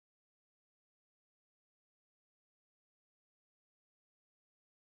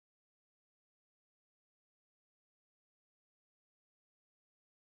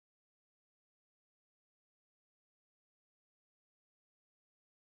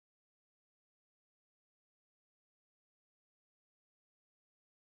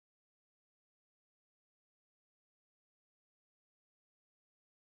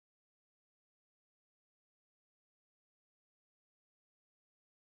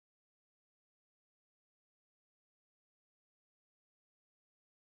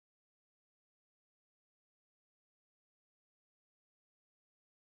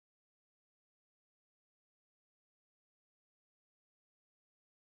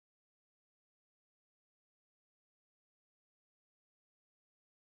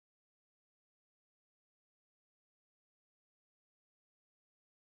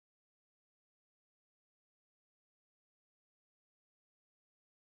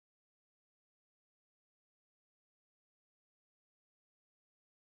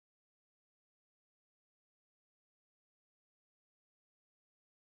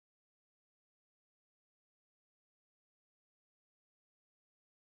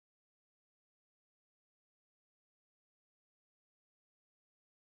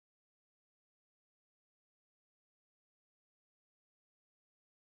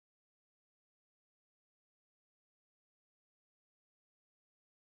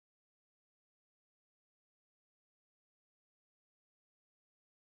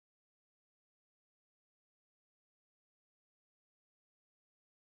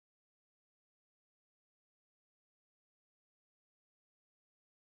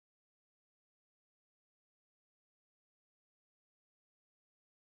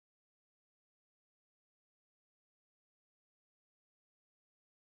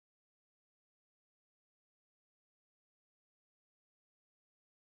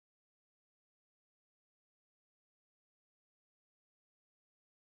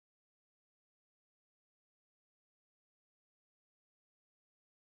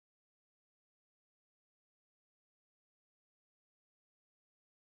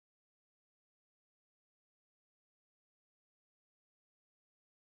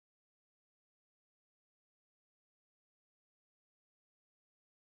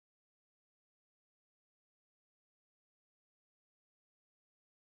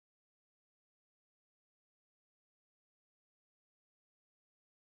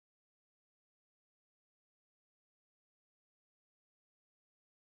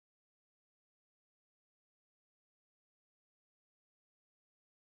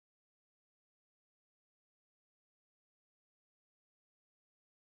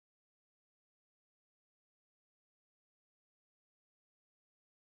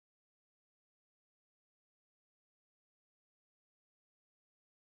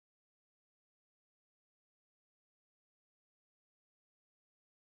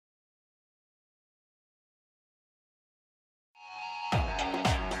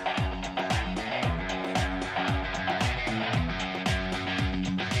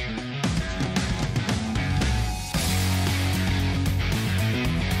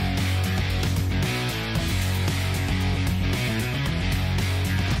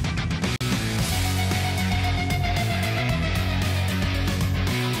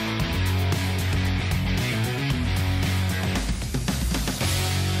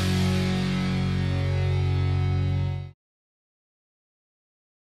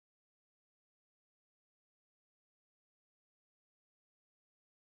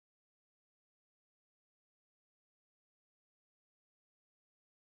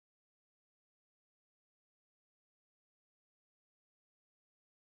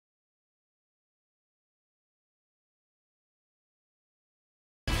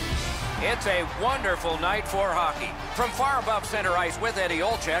It's a wonderful night for hockey. From far above center ice with Eddie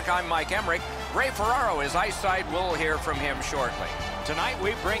Olczyk, I'm Mike Emmerich. Ray Ferraro is ice side. We'll hear from him shortly. Tonight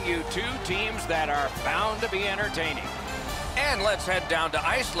we bring you two teams that are bound to be entertaining. And let's head down to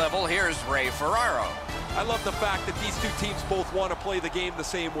ice level. Here's Ray Ferraro. I love the fact that these two teams both want to play the game the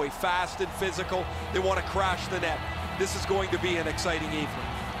same way, fast and physical. They want to crash the net. This is going to be an exciting evening.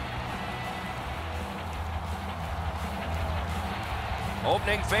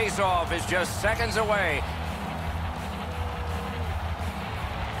 Opening face-off is just seconds away.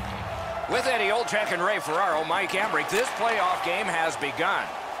 With Eddie Olczyk and Ray Ferraro, Mike Emmerich, this playoff game has begun.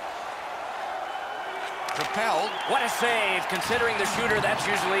 Propelled. What a save, considering the shooter that's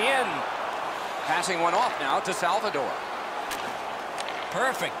usually in. Passing one off now to Salvador.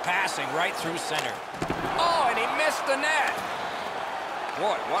 Perfect passing right through center. Oh, and he missed the net.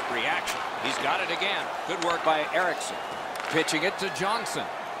 Boy, what reaction. He's got it again. Good work by Erickson. Pitching it to Johnson.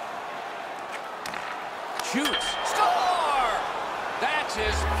 Shoots. Score! That's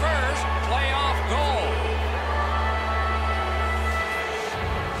his first playoff goal.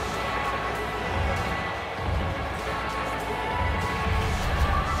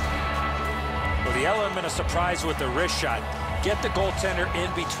 Well, the element of surprise with the wrist shot. Get the goaltender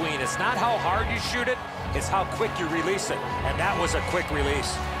in between. It's not how hard you shoot it, it's how quick you release it. And that was a quick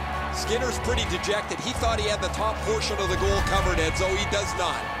release. Skinner's pretty dejected. He thought he had the top portion of the goal covered, Edzo. He does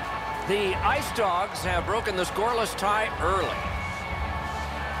not. The Ice Dogs have broken the scoreless tie early.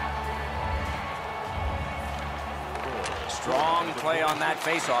 Strong play on that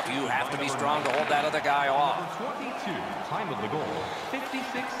faceoff. You have to be strong to hold that other guy off. 22, time of the goal, 56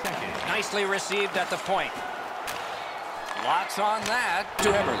 seconds. Nicely received at the point. Lots on that to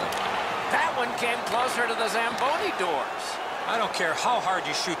Eberle. That one came closer to the Zamboni doors. I don't care how hard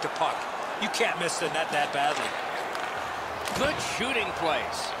you shoot the puck. You can't miss the net that badly. Good shooting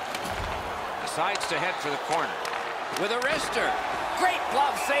place. Decides to head for the corner. With a wrister. Great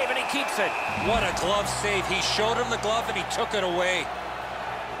glove save, and he keeps it. What a glove save. He showed him the glove, and he took it away.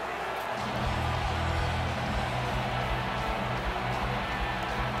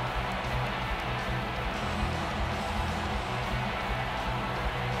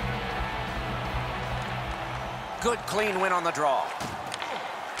 Good clean win on the draw.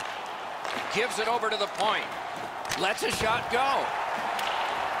 Gives it over to the point. Lets a shot go.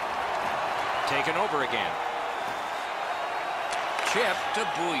 Taken over again. Chip to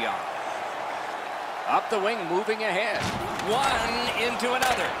Bouillon. Up the wing, moving ahead. One into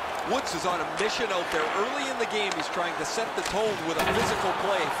another. Woods is on a mission out there. Early in the game, he's trying to set the tone with a physical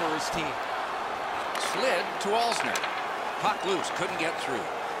play for his team. Slid to Alsner. Puck loose, couldn't get through.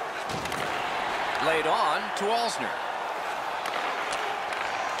 Laid on to Alsner.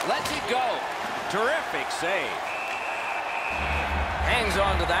 Lets it go. Terrific save. Hangs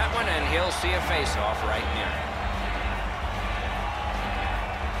on to that one, and he'll see a face-off right near it.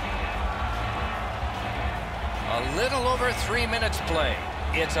 A little over 3 minutes played.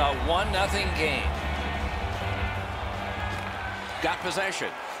 It's a 1-0 game. Got possession.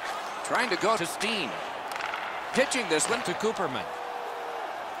 Trying to go to Steen. Pitching this one to Cooperman.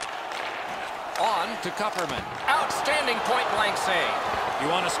 On to Kupperman. Outstanding point-blank save. You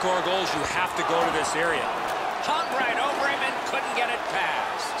want to score goals, you have to go to this area. Hung right over him and couldn't get it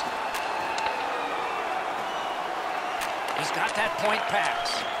past. He's got that point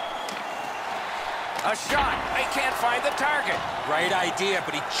pass. A shot. They can't find the target. Right idea,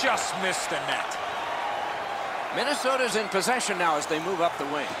 but he just missed the net. Minnesota's in possession now as they move up the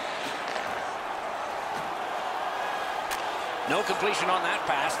wing. No completion on that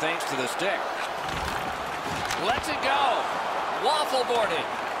pass thanks to the stick. Lets it go. Waffle boarded.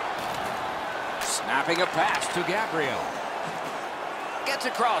 Snapping a pass to Gabriel. Gets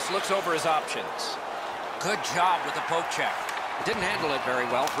across, looks over his options. Good job with the poke check. Didn't handle it very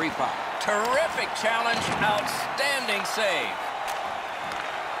well. Free puck. Terrific challenge. Outstanding save.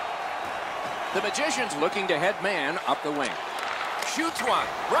 The Magicians looking to head man up the wing. Shoots one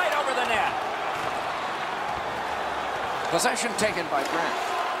right over the net. Possession taken by Brent.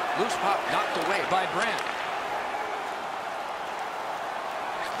 Loose puck knocked away by Brent.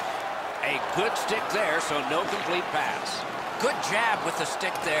 A good stick there, so no complete pass. Good jab with the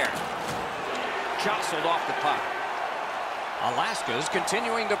stick there. Jostled off the puck. Alaska's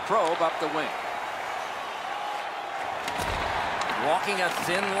continuing to probe up the wing. Walking a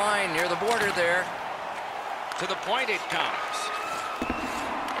thin line near the border there. To the point it comes.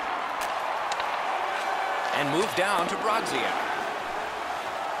 And moved down to Brodziak.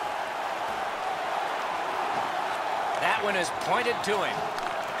 That one is pointed to him.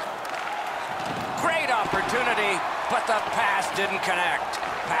 Great opportunity. but the pass didn't connect.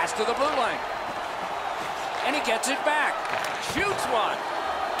 Pass to the blue line. And he gets it back. Shoots one.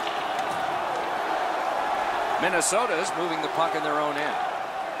 Minnesota's moving the puck in their own end.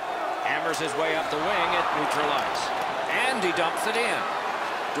 Hammers his way up the wing at neutral ice. And he dumps it in.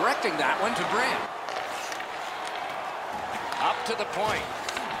 Directing that one to Brand. Up to the point.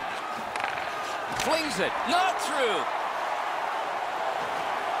 Flings it. Not through.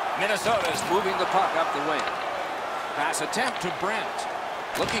 Minnesota's moving the puck up the wing. Pass attempt to Brent.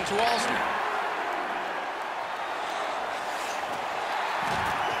 Looking to Alsner.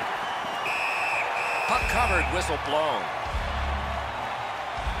 Puck covered, whistle blown.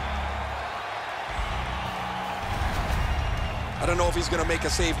 I don't know if he's going to make a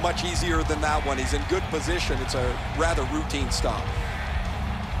save much easier than that one. He's in good position. It's a rather routine stop.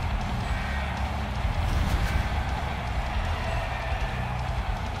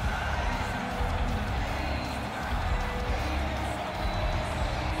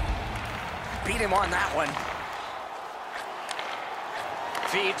 Beat him on that one.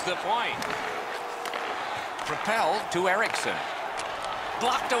 Feeds the point. Propelled to Erickson.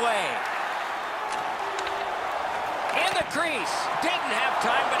 Blocked away. In the crease. Didn't have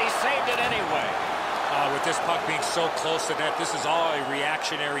time, but he saved it anyway. With this puck being so close to net, this is all a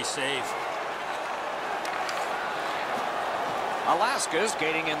reactionary save. Alaska's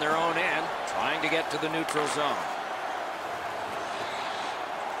skating in their own end, trying to get to the neutral zone.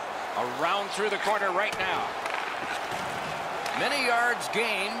 Around through the corner right now. Many yards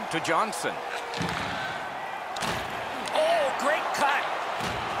gained to Johnson. Oh, great cut.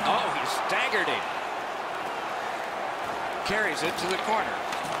 Oh, he staggered him. Carries it to the corner.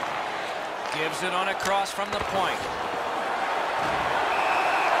 Gives it on a cross from the point.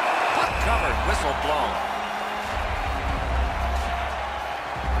 Puck covered, whistle blown.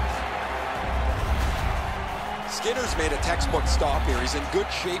 Skinner's made a textbook stop here. He's in good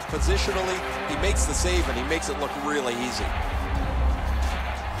shape positionally. He makes the save, and he makes it look really easy.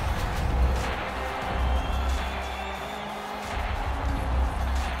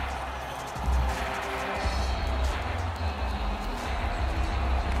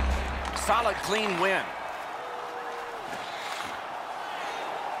 Solid, clean win.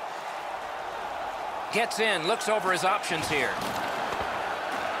 Gets in, looks over his options here.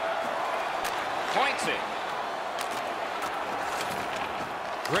 Points it.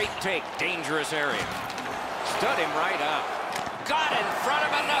 Great take, dangerous area. Stood him right up. Got in front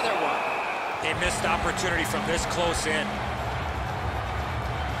of another one. A missed opportunity from this close in.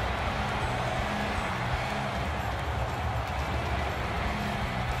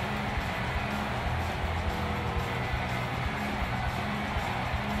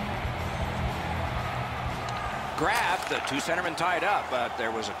 Grabbed, the two centermen tied up, but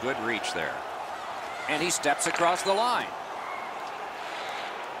there was a good reach there. And he steps across the line.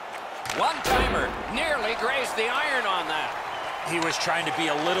 One-timer, nearly grazed the iron on that. He was trying to be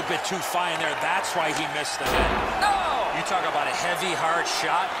a little bit too fine there. That's why he missed the net. No! You talk about a heavy, hard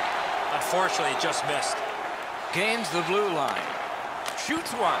shot. Unfortunately, it just missed. Gains the blue line.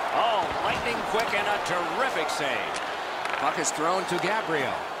 Shoots one. Oh, lightning quick and a terrific save. Puck is thrown to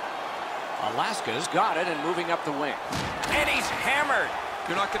Gabriel. Alaska's got it and moving up the wing. And he's hammered.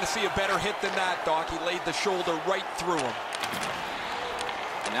 You're not going to see a better hit than that, Doc. He laid the shoulder right through him.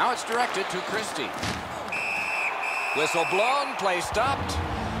 And now it's directed to Christie. Whistle blown, play stopped.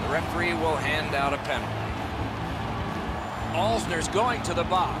 The referee will hand out a penalty. Alsner's going to the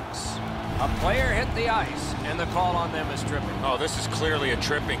box. A player hit the ice, and the call on them is tripping. Oh, this is clearly a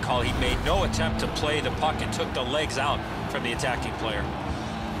tripping call. He made no attempt to play the puck and took the legs out from the attacking player.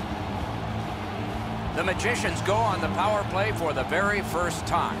 The Magicians go on the power play for the very first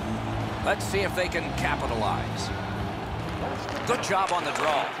time. Let's see if they can capitalize. Good job on the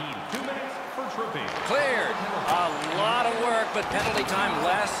draw. 2 minutes for tripping. Cleared. A lot of work, but penalty time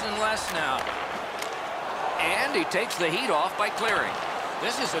less and less now. And he takes the heat off by clearing.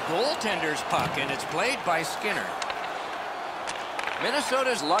 This is a goaltender's puck, and it's played by Skinner.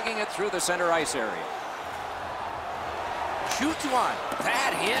 Minnesota's lugging it through the center ice area. Shoots one.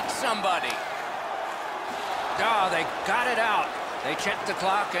 That hit somebody. Oh, they got it out. They check the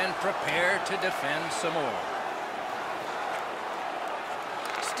clock and prepare to defend some more.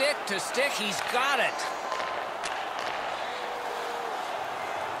 Stick to stick, he's got it.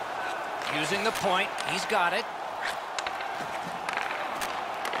 Using the point, he's got it.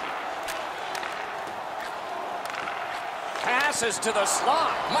 Passes to the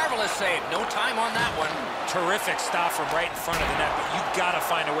slot. Marvelous save. No time on that one. Terrific stop from right in front of the net, but you've got to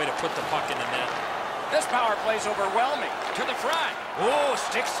find a way to put the puck in the net. This power play's overwhelming. To the front. Oh,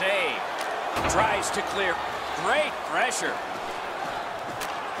 stick save. Tries to clear. Great pressure.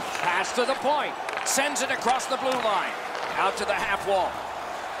 Pass to the point. Sends it across the blue line. Out to the half wall.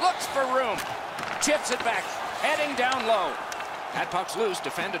 Looks for room. Chips it back. Heading down low. That puck's loose.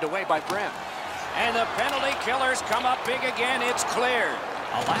 Defended away by Brem. And the penalty killers come up big again. It's cleared.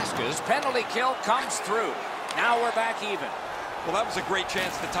 Alaska's penalty kill comes through. Now we're back even. Well, that was a great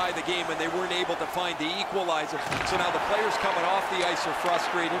chance to tie the game, and they weren't able to find the equalizer. So now the players coming off the ice are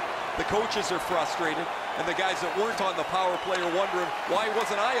frustrated. The coaches are frustrated. And the guys that weren't on the power play are wondering, why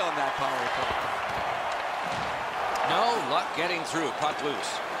wasn't I on that power play? No luck getting through. Puck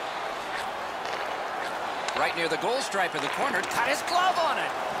loose. Right near the goal stripe in the corner. Cut his glove on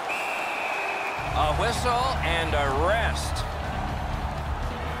it. A whistle and a rest.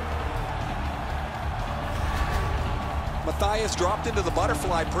 Matthias dropped into the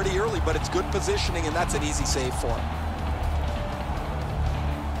butterfly pretty early, but it's good positioning, and that's an easy save for him.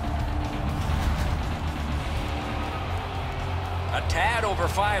 A tad over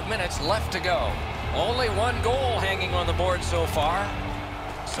 5 minutes left to go. Only one goal hanging on the board so far.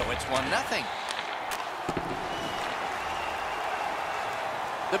 So it's 1-0.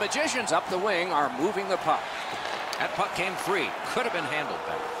 The Magicians up the wing are moving the puck. That puck came free. Could have been handled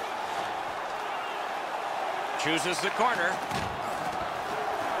better. Chooses the corner.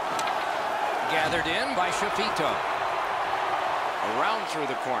 Gathered in by Shafito. Around through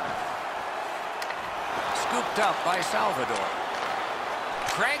the corner. Scooped up by Salvador.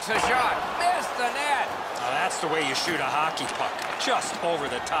 Cranks a shot. Missed the net. Now that's the way you shoot a hockey puck. Just over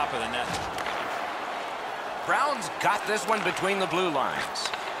the top of the net. Brown's got this one between the blue lines.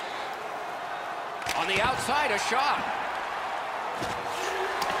 On the outside, a shot.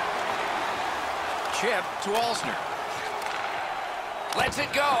 Chip to Alsner. Lets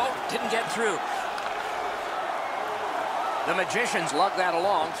it go. Didn't get through. The Magicians lug that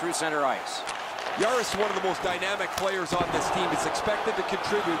along through center ice. Yaris, one of the most dynamic players on this team, is expected to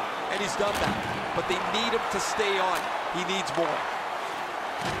contribute, and he's done that. But they need him to stay on. He needs more.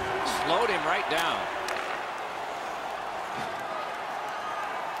 Slowed him right down.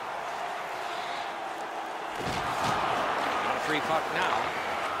 On a free puck now.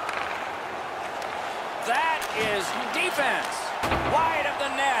 That is defense. Wide of the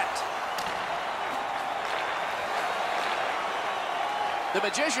net. The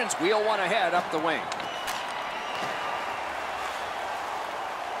Magicians wheel one ahead up the wing.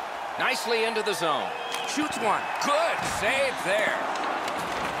 Nicely into the zone. Shoots one. Good save there.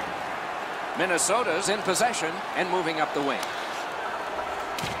 Minnesota's in possession and moving up the wing.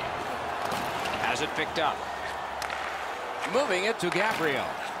 Has it picked up. Moving it to Gabriel.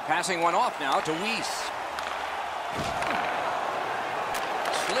 Passing one off now to Weiss.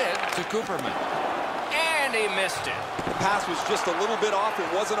 Slid to Cooperman. And he missed it. The pass was just a little bit off.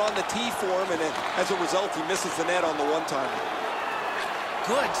 It wasn't on the tee for him, and as a result, he misses the net on the one-timer.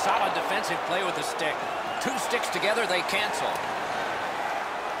 Good, solid defensive play with the stick. Two sticks together, they cancel.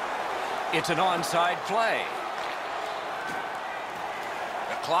 It's an onside play.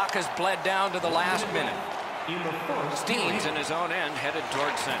 The clock has bled down to the last minute. Steen's in his own end, headed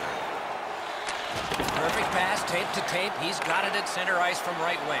toward center. Perfect pass, tape to tape. He's got it at center ice from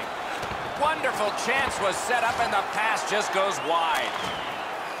right wing. Wonderful chance was set up, and the pass just goes wide.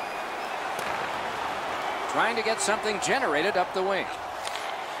 Trying to get something generated up the wing.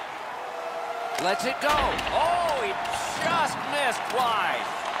 Lets it go. Oh, he just missed wide.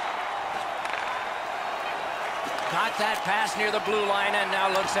 Got that pass near the blue line and now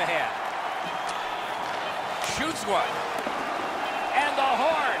looks ahead. Shoots one. And the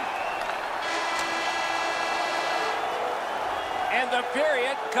horn. And the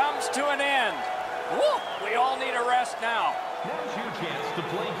period comes to an end. Woo! We all need a rest now. Now's your chance to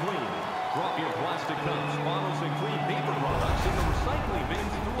play clean. Drop your plastic cups, bottles, and clean paper products in the recycling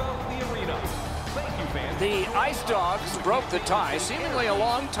bins throughout the arena. Thank you, fans. The Ice Dogs broke the tie seemingly a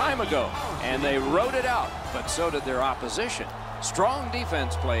long time ago, and they rode it out, but so did their opposition. Strong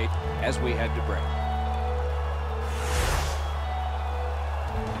defense played as we had to break.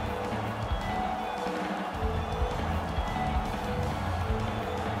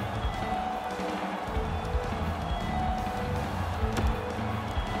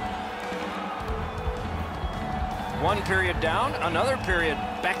 One period down, another period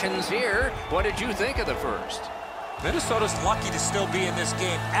beckons here. What did you think of the first? Minnesota's lucky to still be in this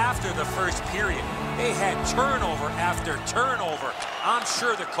game after the first period. They had turnover after turnover. I'm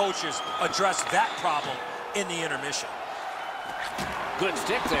sure the coaches addressed that problem in the intermission. Good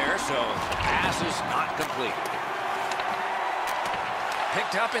stick there, so the pass is not complete.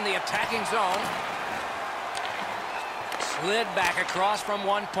 Picked up in the attacking zone. Slid back across from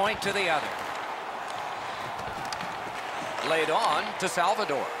one point to the other. Played on to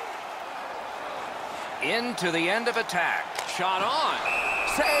Salvador. Into the end of attack. Shot on.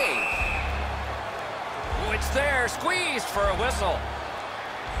 Save. Oh, it's there. Squeezed for a whistle.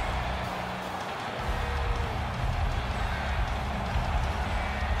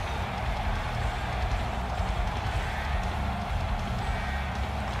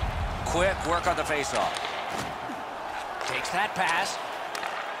 Quick work on the faceoff. Takes that pass.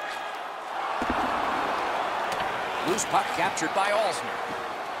 Loose puck captured by Alsner.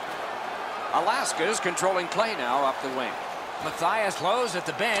 Alaska is controlling play now up the wing. Matthias Lowe's at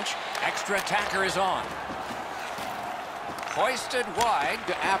the bench. Extra attacker is on. Hoisted wide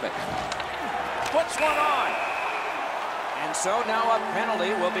to Abbott. Puts one on. And so now a penalty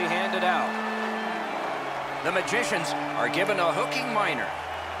will be handed out. The Magicians are given a hooking minor.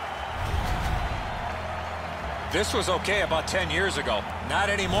 This was okay about 10 years ago. Not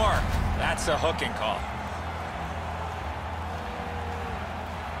anymore. That's a hooking call.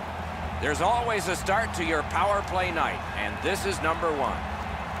 There's always a start to your power play night, and this is number 1.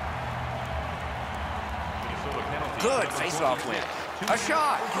 Good face-off win. A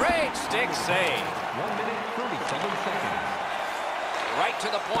shot. Great stick save. 1 minute, 37 seconds. Right to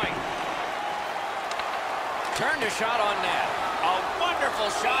the point. Turned a shot on net. A wonderful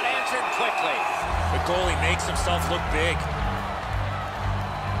shot answered quickly. The goalie makes himself look big.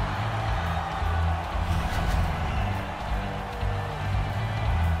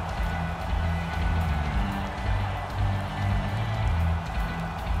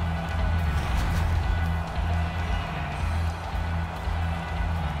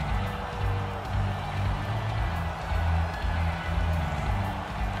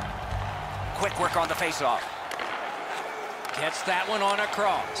 Quick work on the faceoff. Gets that one on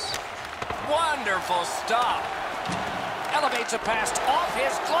across. Wonderful stop. Elevates a pass off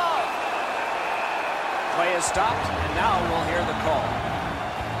his glove. Play is stopped, and now we'll hear the call.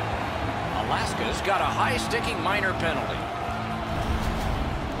 Alaska's got a high-sticking minor penalty.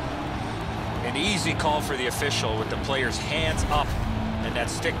 An easy call for the official with the player's hands up and that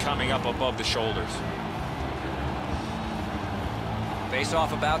stick coming up above the shoulders.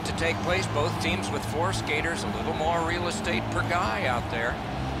 Face-off about to take place. Both teams with 4 skaters. A little more real estate per guy out there.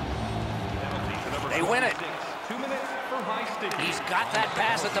 They win it. 2 minutes for high stick. He's got that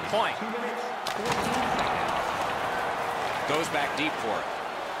pass at the point. 2 minutes, 14 seconds. Goes back deep for it.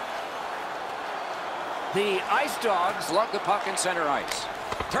 The Ice Dogs lug the puck in center ice.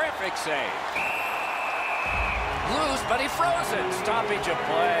 Terrific save. Loose, but he froze it. Stoppage of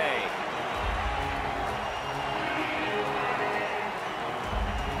play.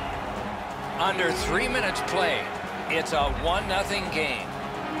 Under 3 minutes played. It's a 1-0 game.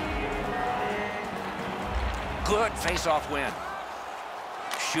 Good face-off win.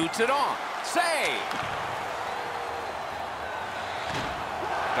 Shoots it on. Save.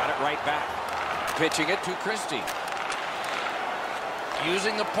 Got it right back. Pitching it to Christie.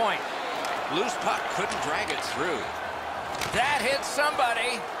 Using the point. Loose puck, couldn't drag it through. That hits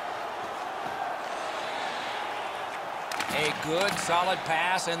somebody. A good, solid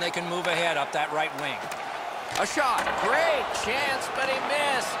pass, and they can move ahead up that right wing. A shot. Great chance, but he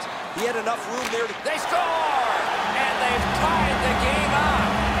missed. He had enough room there to... They score! And they've tied the game up.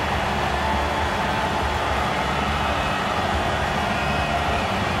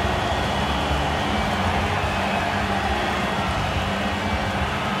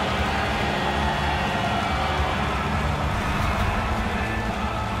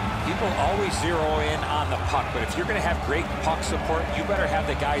 People always zero in on the puck, but if you're going to have great puck support, you better have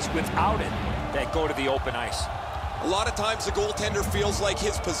the guys without it that go to the open ice. A lot of times the goaltender feels like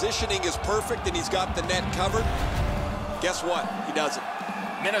his positioning is perfect and he's got the net covered. Guess what? He doesn't.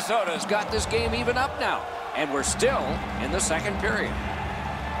 Minnesota's got this game even up now, and we're still in the second period.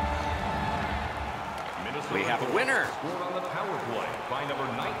 We have a winner. Scored on the power play by number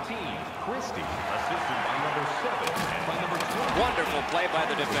 19, Christie, assisted by number 7 and by number 20. Wonderful play by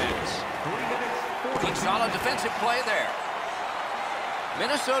the defense. 3 minutes, 40 Good solid defensive play there.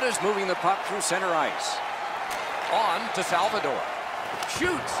 Minnesota's moving the puck through center ice. On to Salvador.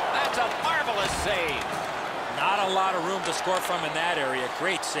 Shoots. That's a marvelous save. Not a lot of room to score from in that area.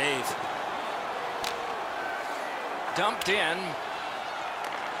 Great save. Dumped in.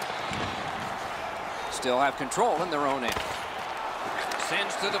 Still have control in their own end.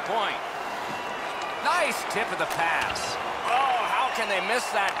 Sends to the point. Nice tip of the pass. Oh, how can they miss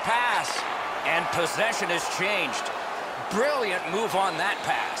that pass? And possession has changed. Brilliant move on that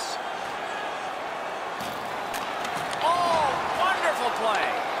pass. Oh, wonderful play.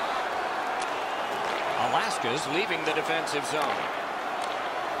 Alaska's leaving the defensive zone.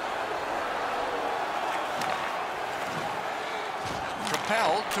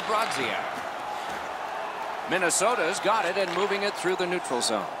 held to Brodziak. Minnesota's got it and moving it through the neutral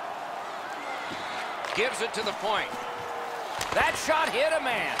zone. Gives it to the point. That shot hit a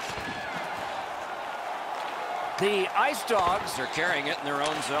man. The Ice Dogs are carrying it in their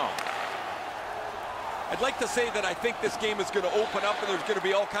own zone. I'd like to say that I think this game is going to open up and there's going to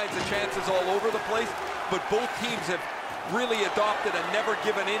be all kinds of chances all over the place, but both teams have really adopted a never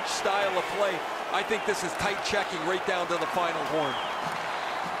give an inch style of play. I think this is tight checking right down to the final horn.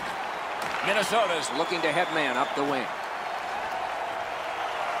 Minnesota's looking to head man up the wing.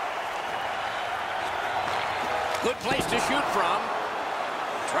 Good place to shoot from.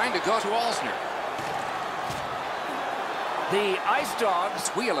 Trying to go to Alsner. The Ice Dogs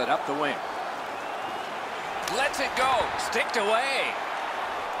wheel it up the wing. Lets it go. Sticked away.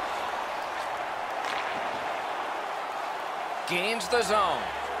 Gains the zone.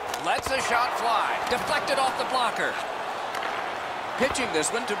 Lets a shot fly. Deflected off the blocker. Pitching this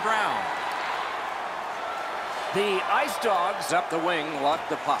one to Brown. The Ice Dogs up the wing lock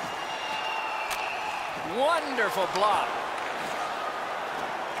the puck. Wonderful block.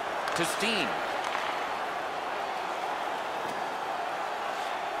 To Steen.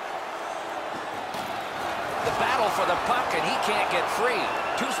 The battle for the puck, and he can't get free.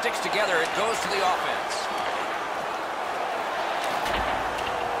 Two sticks together, it goes to the offense.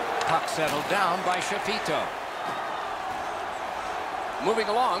 Puck settled down by Shafito. Moving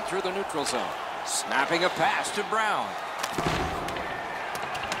along through the neutral zone. Snapping a pass to Brown.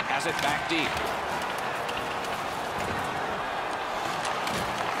 Has it back deep.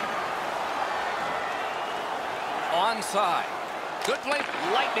 Onside. Good play.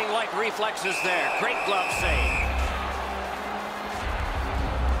 Lightning-like reflexes there. Great glove save.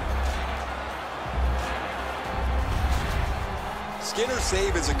 Skinner's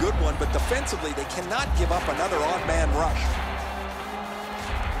save is a good one, but defensively they cannot give up another odd-man rush.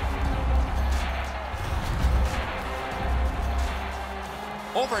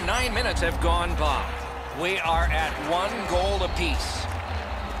 Over 9 minutes have gone by. We are at 1 goal apiece.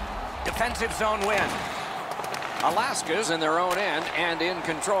 Defensive zone win. Alaska's in their own end and in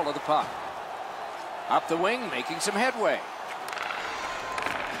control of the puck. Up the wing, making some headway.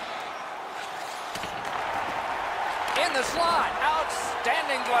 In the slot.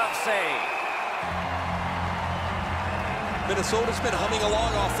 Outstanding glove save. Minnesota's been humming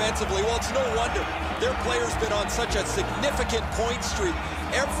along offensively. Well, it's no wonder. Their player's been on such a significant point streak.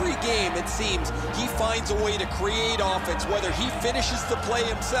 Every game, it seems, he finds a way to create offense, whether he finishes the play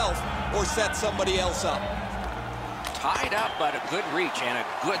himself or sets somebody else up. Tied up, but a good reach and a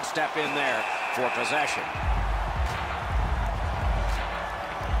good step in there for possession.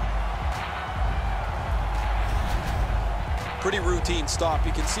 Pretty routine stop.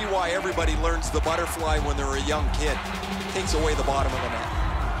 You can see why everybody learns the butterfly when they're a young kid. Takes away the bottom of the net.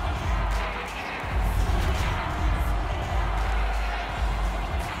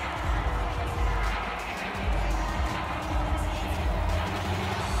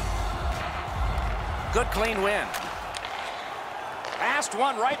 Good clean win. Passed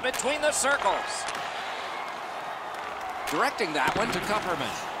one right between the circles. Directing that one to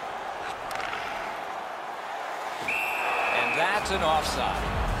Kupperman. And that's an offside.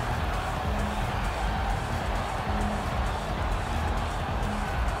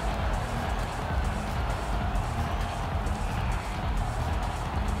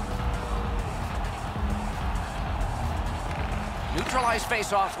 Neutralized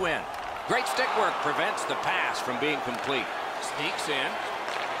face-off win. Great stick work prevents the pass from being complete. Sneaks in.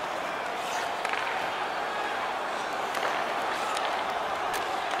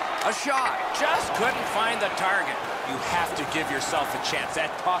 A shot. Just couldn't find the target. You have to give yourself a chance.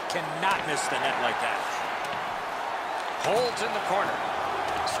 That puck cannot miss the net like that. Holds in the corner.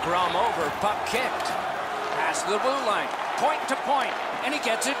 Scrum over. Puck kicked. Past the blue line. Point to point. And he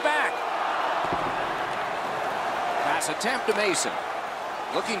gets it back. Pass attempt to Mason.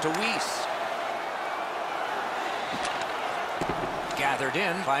 Looking to Weiss. Gathered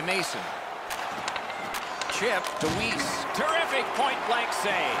in by Mason. Chip to Weiss. Terrific point-blank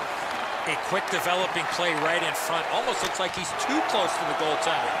save. A quick developing play right in front. Almost looks like he's too close to the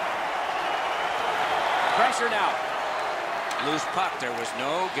goaltender. Pressured out. Loose puck. There was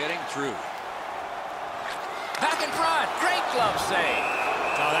no getting through. Back in front. Great glove save.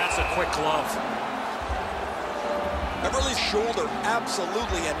 Now that's a quick glove. Everly's shoulder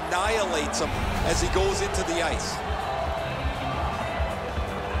absolutely annihilates him as he goes into the ice.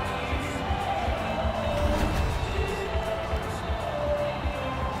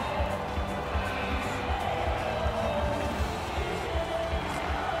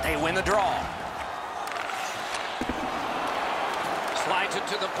 They win the draw. Slide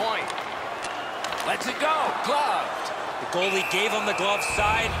point. Lets it go. Gloved. The goalie gave him the glove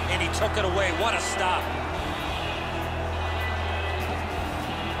side, and he took it away. What a stop.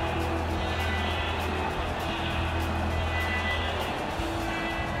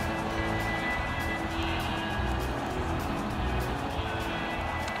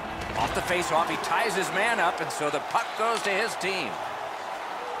 Off the face-off, he ties his man up, and so the puck goes to his team.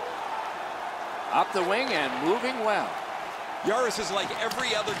 Up the wing and moving well. Yaris is like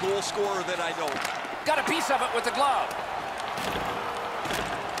every other goal scorer that I know. Got a piece of it with the glove.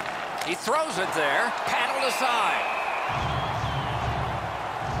 He throws it there, paddled aside.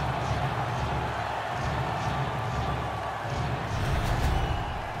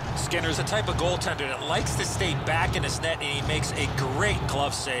 Skinner's the type of goaltender that likes to stay back in his net, and he makes a great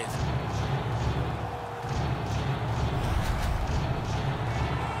glove save.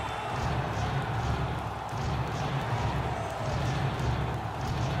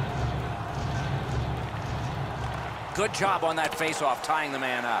 Good job on that face-off, tying the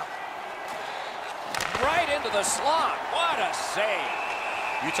man up. Right into the slot. What a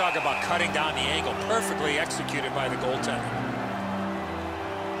save. You talk about cutting down the angle. Perfectly executed by the goaltender.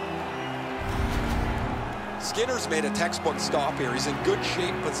 Skinner's made a textbook stop here. He's in good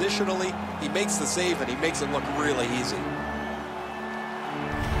shape positionally. He makes the save, and he makes it look really easy.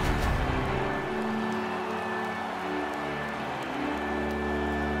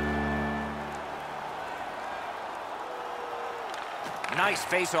 Nice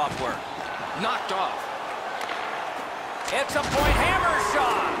face-off work. Knocked off. It's a point hammer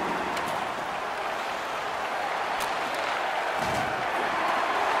shot.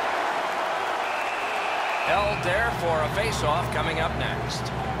 Held there for a face-off coming up next.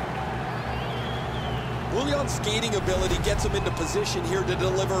 Willian's skating ability gets him into position here to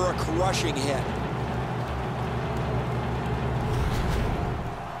deliver a crushing hit.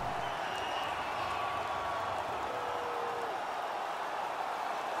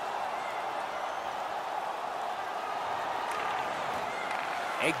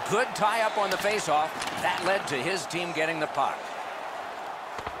 A good tie-up on the face-off. That led to his team getting the puck.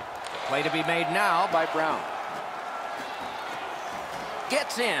 Play to be made now by Brown.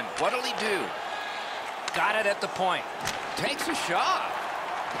 Gets in. What'll he do? Got it at the point. Takes a shot.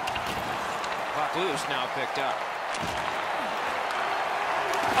 Puck loose, now picked up.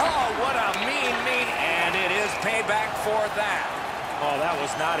 Oh, what a mean. And it is payback for that. Oh, that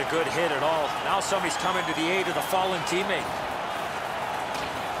was not a good hit at all. Now somebody's coming to the aid of the fallen teammate.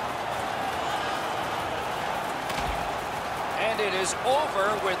 And it is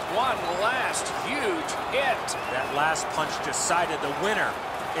over with one last huge hit. That last punch decided the winner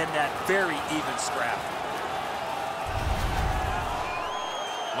in that very even scrap.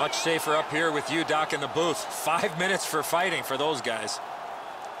 Much safer up here with you, Doc, in the booth. 5 minutes for fighting for those guys.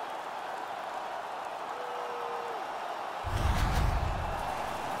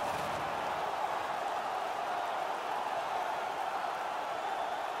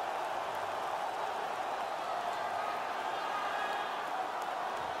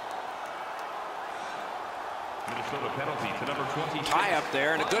 Minnesota penalty to number 20. Tie up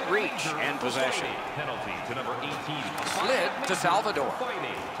there and a good reach and possession. Penalty to number 18. Slid to Salvador.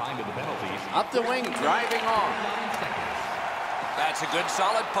 Time to the penalties. Up the wing, driving on. That's a good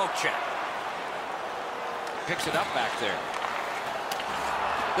solid poke check. Picks it up back there.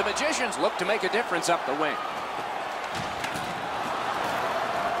 The Magicians look to make a difference up the wing.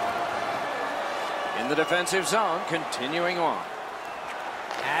 In the defensive zone, continuing on.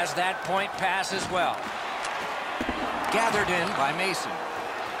 Has that point pass as well. Gathered in by Mason.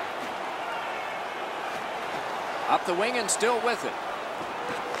 Up the wing and still with it.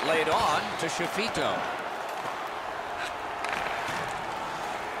 Laid on to Shafito.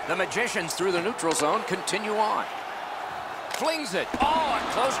 The Magicians through the neutral zone continue on. Flings it. Oh,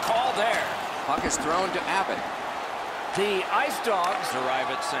 a close call there. Puck is thrown to Abbott. The Ice Dogs arrive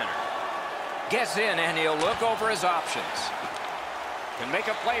at center. Gets in and he'll look over his options. Can make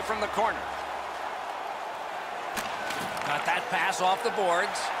a play from the corner. Got that pass off the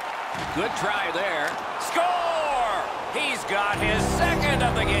boards. Good try there. Score! He's got his second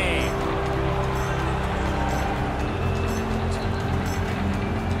of the game.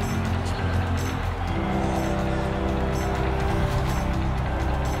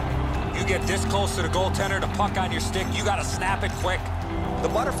 You get this close to the goaltender, the puck on your stick, you got to snap it quick. The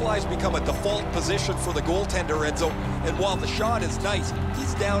butterflies become a default position for the goaltender, Enzo, and while the shot is nice,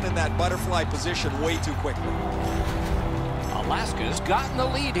 he's down in that butterfly position way too quickly. Alaska's gotten the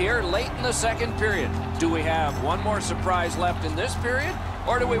lead here late in the second period. Do we have one more surprise left in this period,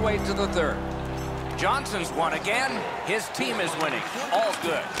 or do we wait to the third? Johnson's won again. His team is winning. All's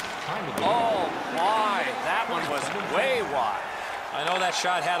good. Oh, my. That one was way wide. I know that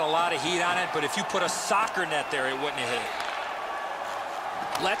shot had a lot of heat on it, but if you put a soccer net there, it wouldn't have hit it.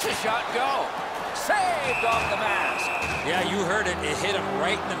 Lets a shot go. Saved off the mask. Yeah, you heard it. It hit him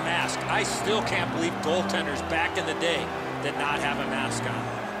right in the mask. I still can't believe goaltenders back in the day did not have a mask on.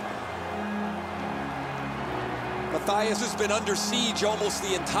 Matthias has been under siege almost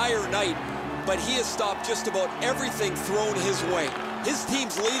the entire night, but he has stopped just about everything thrown his way. His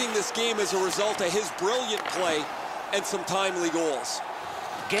team's leading this game as a result of his brilliant play and some timely goals.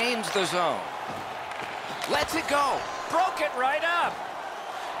 Gains the zone. Lets it go. Broke it right up.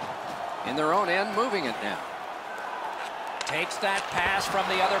 In their own end, moving it now. Takes that pass from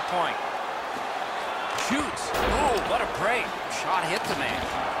the other point. Shoots. Oh, what a break. Shot hit the man.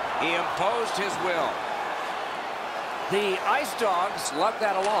 He imposed his will. The Ice Dogs lug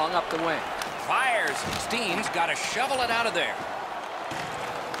that along up the wing. Fires. Steen's got to shovel it out of there.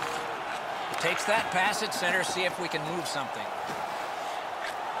 Takes that pass at center, see if we can move something.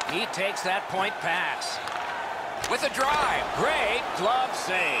 He takes that point pass. With a drive. Great glove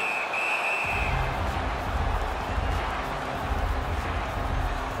save.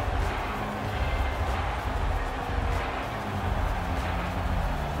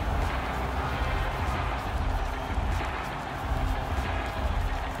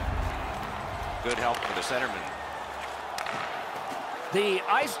 Good help for the centerman. The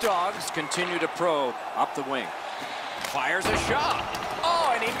Ice Dogs continue to probe up the wing. Fires a shot.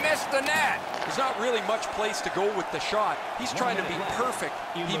 Oh, and he missed the net. There's not really much place to go with the shot. He's trying to be perfect.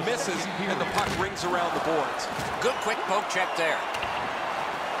 He misses, and the puck rings around the boards. Good quick poke check there.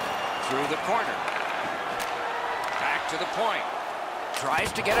 Through the corner. Back to the point.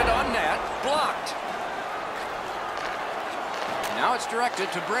 Tries to get it on net. Blocked. Now it's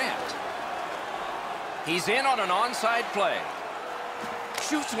directed to Brandt. He's in on an onside play.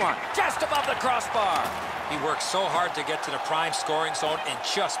 Shoots one just above the crossbar. He worked so hard to get to the prime scoring zone and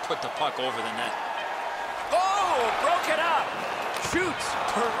just put the puck over the net. Oh, broke it up. Shoots.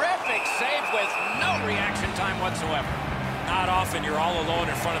 Terrific save with no reaction time whatsoever. Not often you're all alone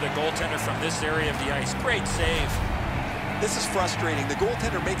in front of the goaltender from this area of the ice. Great save. This is frustrating. The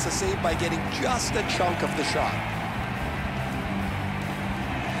goaltender makes a save by getting just a chunk of the shot.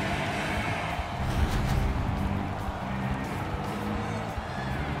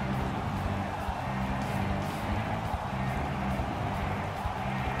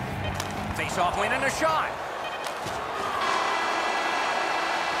 Face-off win and a shot.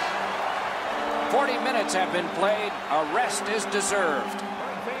 40 minutes have been played. A rest is deserved.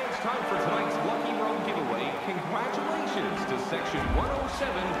 Fans, time for tonight's Lucky Row giveaway. Congratulations to Section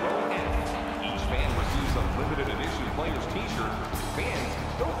 107, Row F. Each fan receives a limited edition player's t-shirt. Fans,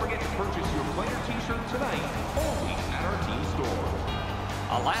 don't forget to purchase your player t-shirt tonight, only at our team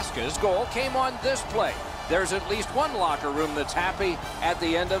store. Alaska's goal came on this play. There's at least one locker room that's happy at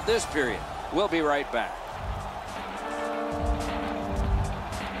the end of this period. We'll be right back.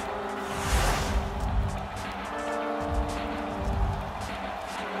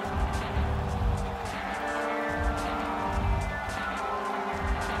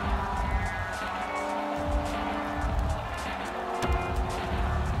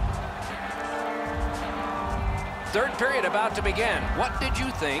 Third period about to begin. What did you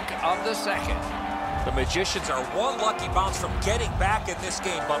think of the second? The Magicians are one lucky bounce from getting back in this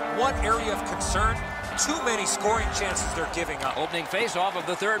game, but one area of concern, too many scoring chances they're giving up. Opening face-off of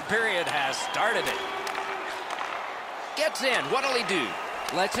the third period has started it. Gets in. What'll he do?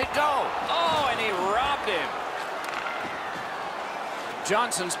 Lets it go. Oh, and he robbed him.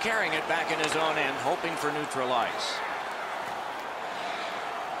 Johnson's carrying it back in his own end, hoping for neutral ice.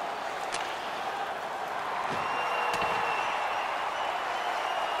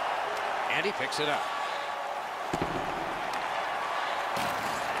 And he picks it up.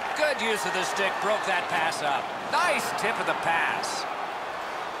 Good use of the stick, broke that pass up. Nice tip of the pass.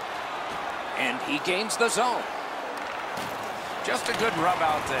 And he gains the zone. Just a good rub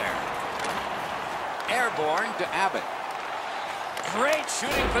out there. Airborne to Abbott. Great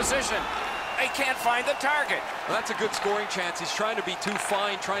shooting position. They can't find the target. Well, that's a good scoring chance. He's trying to be too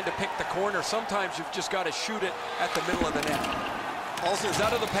fine, trying to pick the corner. Sometimes you've just got to shoot it at the middle of the net. Olsen's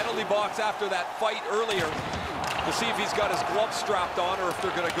out of the penalty box after that fight earlier to see if he's got his gloves strapped on or if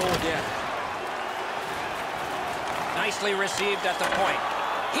they're going to go again. Nicely received at the point.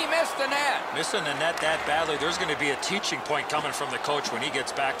 He missed the net. Missing the net that badly, there's going to be a teaching point coming from the coach when he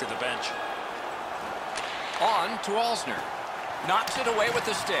gets back to the bench. On to Alsner. Knocks it away with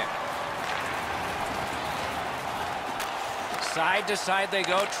the stick. Side to side they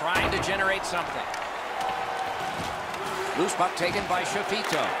go, trying to generate something. Loose puck taken by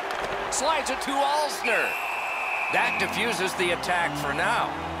Shafito. Slides it to Alsner. That diffuses the attack for now.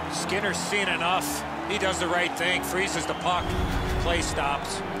 Skinner's seen enough. He does the right thing, freezes the puck, play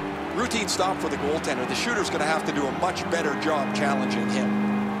stops. Routine stop for the goaltender. The shooter's going to have to do a much better job challenging him.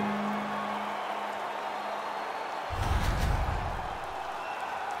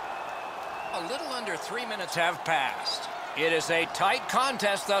 A little under 3 minutes have passed. It is a tight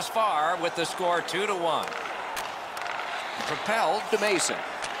contest thus far with the score 2-1. Propelled to Mason.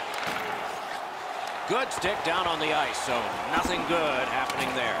 Good stick down on the ice, so nothing good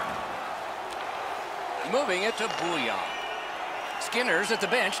happening there. Moving it to Bouillon. Skinner's at the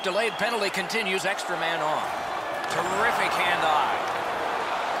bench. Delayed penalty continues. Extra man on. Terrific hand-eye.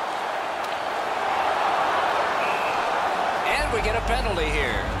 And we get a penalty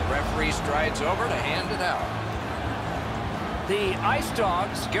here. The referee strides over to hand it out. The Ice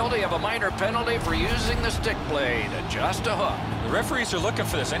Dogs guilty of a minor penalty for using the stick blade. Just a hook. The referees are looking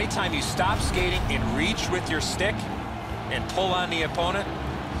for this. Anytime you stop skating and reach with your stick and pull on the opponent,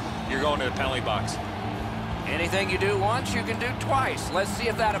 you're going to the penalty box. Anything you do once, you can do twice. Let's see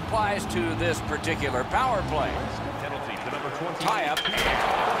if that applies to this particular power play. Penalty to number 20. Tie-up.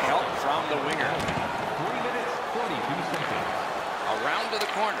 Help from the winger. 3 minutes, 42 seconds. Around to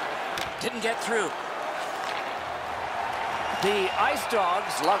the corner. Didn't get through. The Ice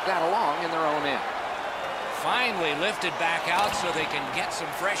Dogs lug that along in their own end. Finally lifted back out so they can get some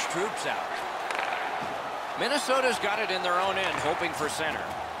fresh troops out. Minnesota's got it in their own end, hoping for center.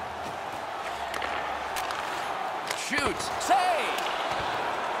 Shoots. Save!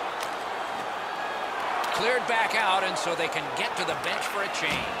 Cleared back out, and so they can get to the bench for a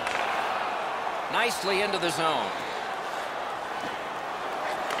change. Nicely into the zone.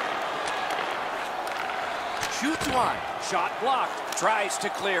 Shoots one. Shot blocked. Tries to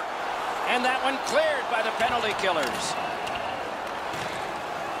clear. And that one cleared by the penalty killers.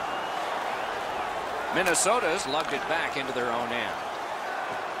 Minnesota's lugged it back into their own end.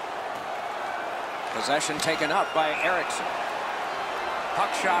 Possession taken up by Erickson.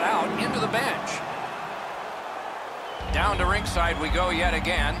 Puck shot out into the bench. Down to rinkside we go yet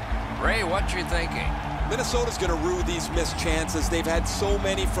again. Ray, what you thinking? Minnesota's going to rue these missed chances. They've had so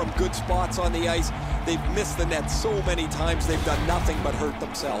many from good spots on the ice. They've missed the net so many times. They've done nothing but hurt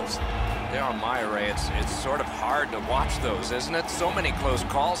themselves. Yeah, my Ray, it's sort of hard to watch those, isn't it? So many close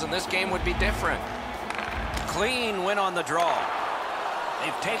calls, and this game would be different. Clean win on the draw.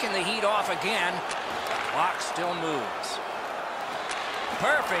 They've taken the heat off again. The clock still moves.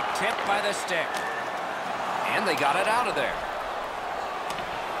 Perfect tip by the stick. And they got it out of there.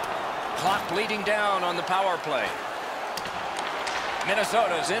 Clock bleeding down on the power play.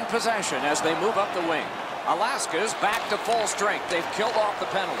 Minnesota's in possession as they move up the wing. Alaska's back to full strength. They've killed off the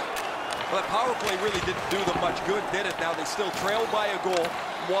penalty. Well, that power play really didn't do them much good, did it? Now they still trailed by a goal.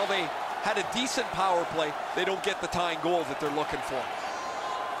 While they had a decent power play, they don't get the tying goal that they're looking for.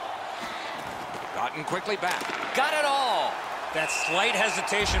 Gotten quickly back. Got it all. That slight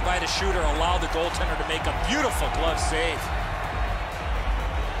hesitation by the shooter allowed the goaltender to make a beautiful glove save.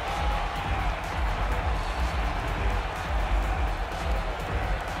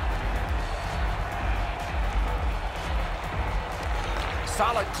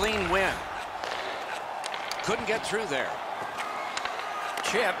 Solid, clean win. Couldn't get through there.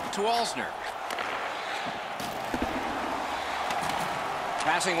 Chip to Alsner.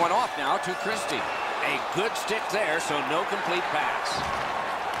 Passing one off now to Christie. A good stick there, so no complete pass.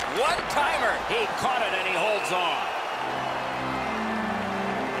 One-timer. He caught it and he holds on.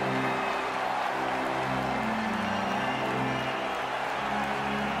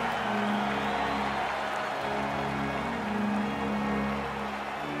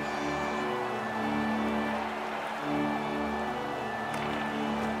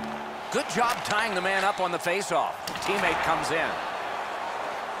 Good job tying the man up on the faceoff. Teammate comes in.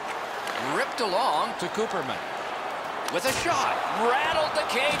 Ripped along to Cooperman. With a shot. Rattled the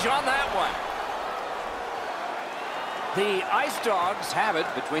cage on that one. The Ice Dogs have it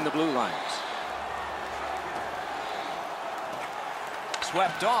between the blue lines.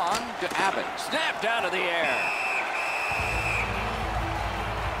 Swept on to Abbott. Snapped out of the air.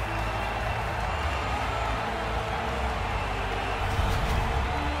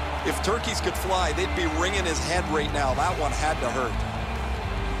 If turkeys could fly, they'd be wringing his head right now. That one had to hurt.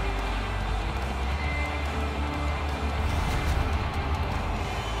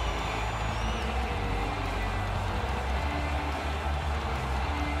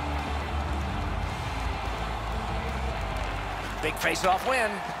 Big face-off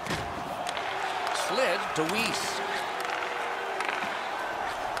win. Slid to Weiss.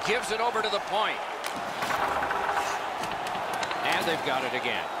 Gives it over to the point. And they've got it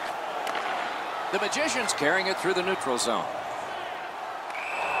again. The Magicians carrying it through the neutral zone.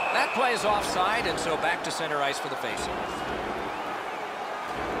 That play is offside, and so back to center ice for the faceoff.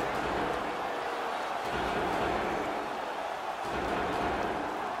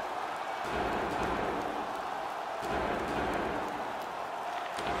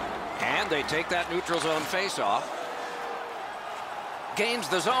 And they take that neutral zone faceoff. Gains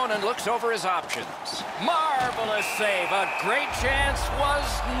the zone and looks over his options. Marvelous save. A great chance was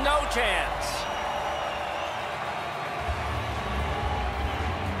no chance.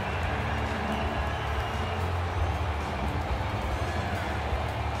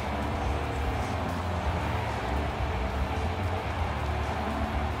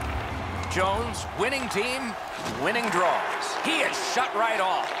 Jones, winning team, winning draws. He is shut right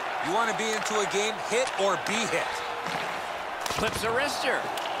off. You want to be into a game, hit or be hit. Clips a wrister.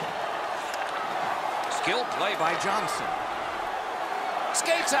 Skilled play by Johnson.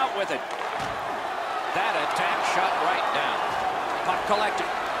 Skates out with it. That attack shot right down. Puck collected.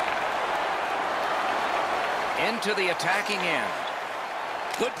 Into the attacking end.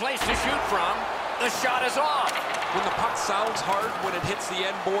 Good place to shoot from. The shot is off. When the puck sounds hard when it hits the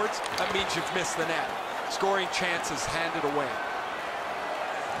end boards, that means you've missed the net. Scoring chances handed away.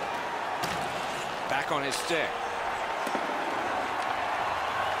 Back on his stick.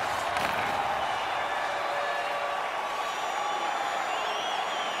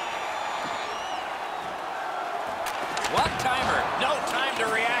 One-timer. No time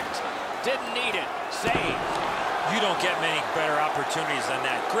to react. Didn't need it. Save. You don't get many better opportunities than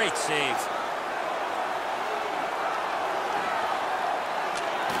that. Great save.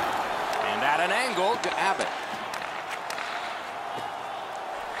 And at an angle to Abbott.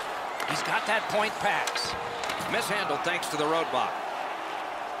 He's got that point pass. Mishandled thanks to the roadblock.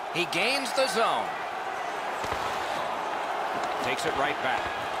 He gains the zone. Takes it right back.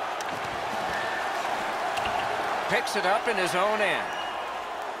 Picks it up in his own end.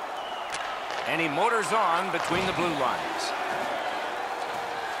 And he motors on between the blue lines.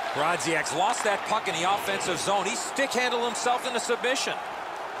 Brodziak's lost that puck in the offensive zone. He stick-handled himself into submission.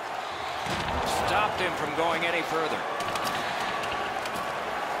 Stopped him from going any further.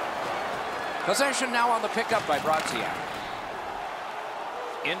 Possession now on the pickup by Brodziak.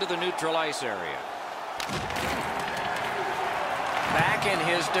 Into the neutral ice area. Back in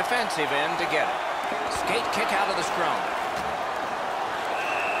his defensive end to get it. Skate kick out of the scrum.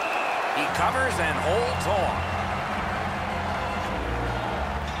 He covers and holds on.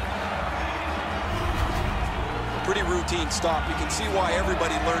 Pretty routine stop. You can see why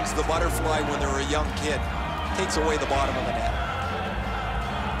everybody learns the butterfly when they're a young kid. Takes away the bottom of the net.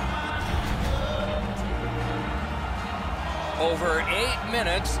 Over 8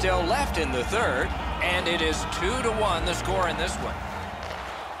 minutes still left in the third, and it is 2-1 the score in this one.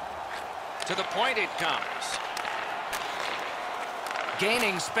 To the point it comes.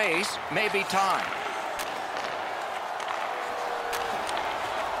 Gaining space, maybe time.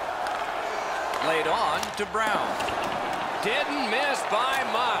 Laid on to Brown. Didn't miss by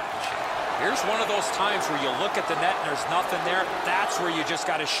much. Here's one of those times where you look at the net and there's nothing there. That's where you just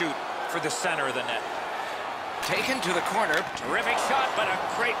got to shoot for the center of the net. Taken to the corner. Terrific shot, but a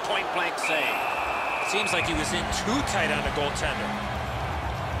great point-blank save. Seems like he was in too tight on the goaltender.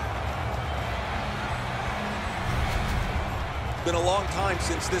 Been a long time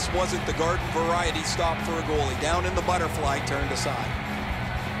since this wasn't the garden variety stop for a goalie. Down in the butterfly, turned aside.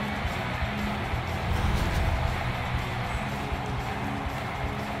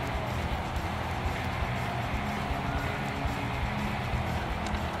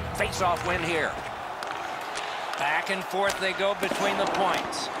 Face-off win here. Back and forth they go between the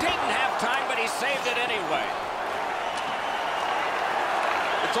points. Didn't have time, but he saved it anyway.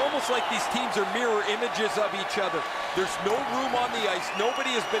 It's almost like these teams are mirror images of each other. There's no room on the ice.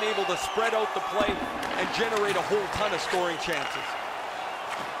 Nobody has been able to spread out the play and generate a whole ton of scoring chances.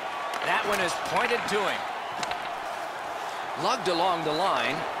 That one is pointed to him. Lugged along the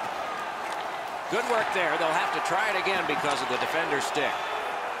line. Good work there. They'll have to try it again because of the defender's stick.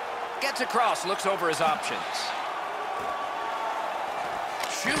 Gets across, looks over his options.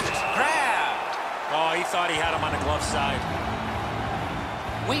 Shoots, grabbed. Oh, he thought he had him on the glove side.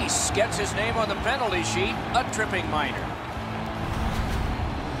 Weiss gets his name on the penalty sheet, a tripping minor.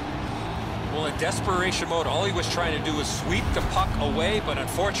 Well, in desperation mode, all he was trying to do was sweep the puck away, but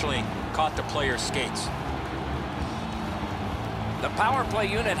unfortunately caught the player's skates. The power play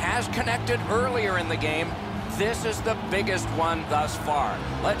unit has connected earlier in the game. This is the biggest one thus far.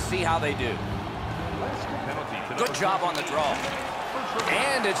 Let's see how they do. Good job on the draw.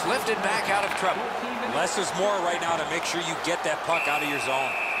 And it's lifted back out of trouble. Less is more right now to make sure you get that puck out of your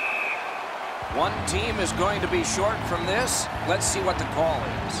zone. One team is going to be short from this. Let's see what the call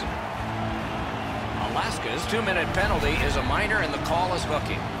is. Alaska's 2-minute penalty is a minor, and the call is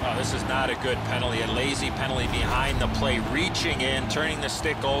hooking. Oh, this is not a good penalty. A lazy penalty behind the play, reaching in, turning the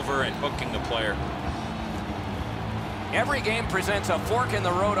stick over, and hooking the player. Every game presents a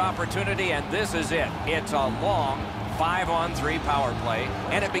fork-in-the-road opportunity, and this is it. It's a long 5-on-3 power play,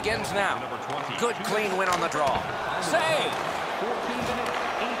 and it begins now. Good, clean win on the draw. Save! 14 minutes,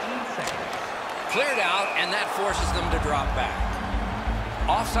 18 seconds. Cleared out, and that forces them to drop back.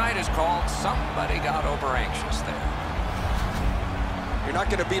 Offside is called. Somebody got over-anxious there. You're not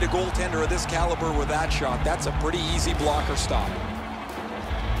going to beat a goaltender of this caliber with that shot. That's a pretty easy blocker stop.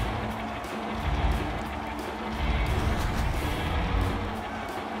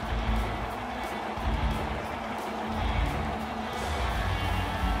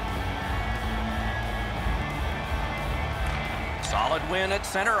 Solid win at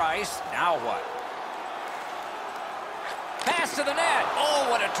center ice. Now what? Pass to the net. Oh,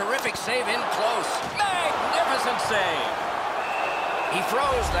 what a terrific save in close. Magnificent save. He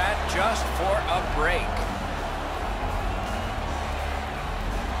throws that just for a break.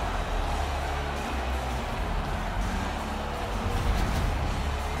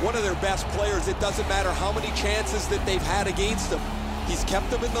 One of their best players. It doesn't matter how many chances that they've had against him. He's kept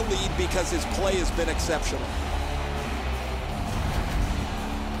them in the lead because his play has been exceptional.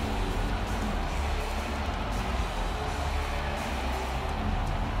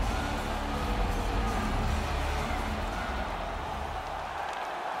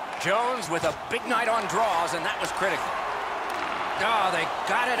 Jones with a big night on draws, and that was critical. Oh, they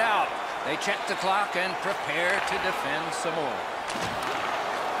got it out. They check the clock and prepare to defend some more.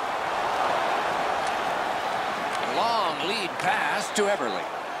 Long lead pass to Eberle.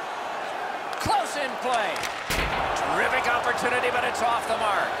 Close in play. Terrific opportunity, but it's off the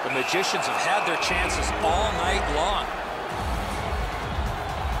mark. The Magicians have had their chances all night long.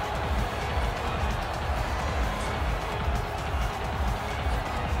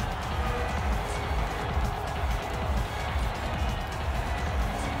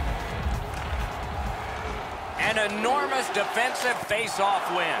 An enormous defensive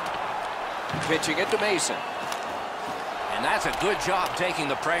face-off win. Pitching it to Mason. And that's a good job taking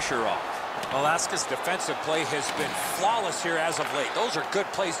the pressure off. Alaska's defensive play has been flawless here as of late. Those are good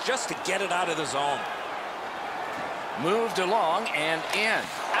plays just to get it out of the zone. Moved along and in.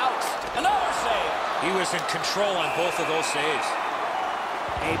 Out. Another save. He was in control on both of those saves.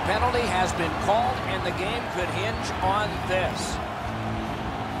 A penalty has been called, and the game could hinge on this.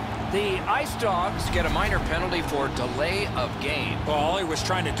 The Ice Dogs get a minor penalty for delay of game. Well, all he was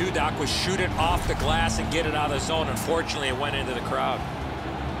trying to do, Doc, was shoot it off the glass and get it out of the zone. Unfortunately, it went into the crowd.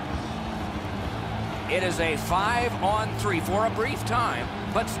 It is a 5-on-3 for a brief time,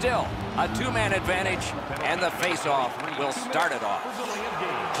 but still a 2-man advantage, and the face-off will start it off.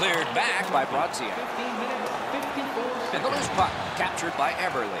 Cleared back by Robertson. And the loose puck captured by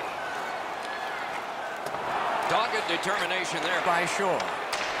Eberle. Dogged determination there by Shore.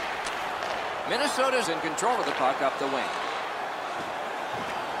 Minnesota's in control of the puck up the wing.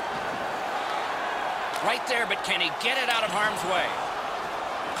 Right there, but can he get it out of harm's way?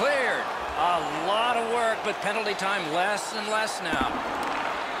 Cleared. A lot of work, but penalty time less and less now.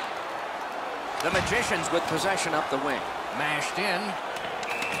 The Magicians with possession up the wing. Mashed in.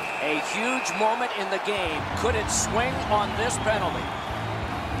 A huge moment in the game. Could it swing on this penalty?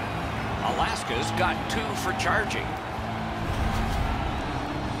 Alaska's got 2 for charging.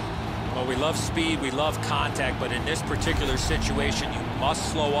 Well, we love speed, we love contact, but in this particular situation, you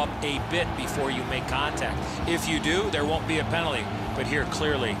must slow up a bit before you make contact. If you do, there won't be a penalty. But here,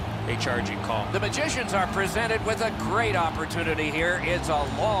 clearly, a charging call. The Magicians are presented with a great opportunity here. It's a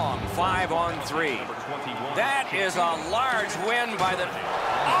long 5-on-3. That is a large win by the...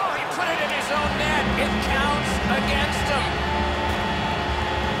 Oh, he put it in his own net. It counts against him.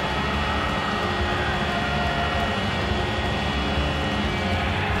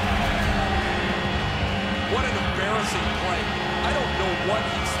 What an embarrassing play. I don't know what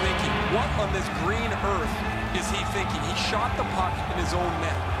he's thinking. What on this green earth is he thinking? He shot the puck in his own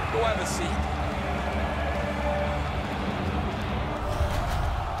net. Go have a seat.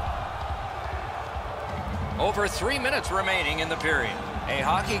 Over 3 minutes remaining in the period. A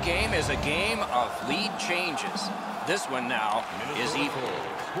hockey game is a game of lead changes. This one now is equal.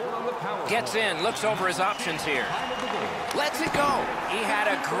 Gets in, looks over his options here. Lets it go. He had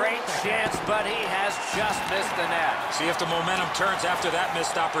a great chance, but he has just missed the net. See if the momentum turns after that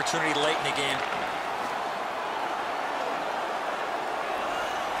missed opportunity late in the game.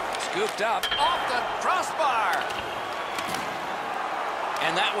 scooped up off the crossbar.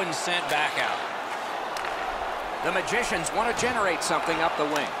 And that one's sent back out. The Magicians want to generate something up the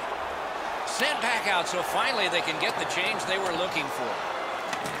wing. Sent back out, so finally they can get the change they were looking for.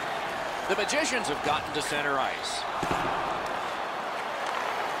 The Magicians have gotten to center ice.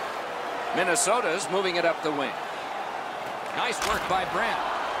 Minnesota's moving it up the wing. Nice work by Brent.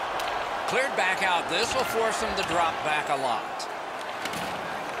 Cleared back out. This will force them to drop back a lot.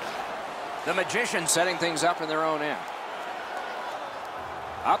 The Magicians setting things up in their own end.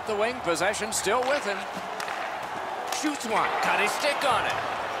 Up the wing, possession still with him. Shoots one, got his stick on it.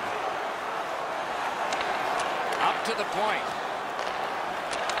 Up to the point.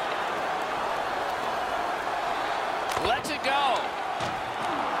 Lets it go.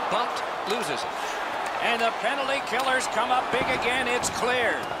 Bumped, loses it. And the penalty killers come up big again. It's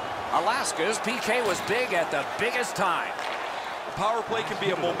cleared. Alaska's PK was big at the biggest time. Power play can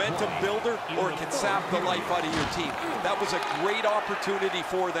be a momentum builder, or it can sap the life out of your team. That was a great opportunity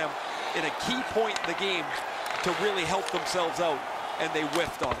for them in a key point in the game to really help themselves out, and they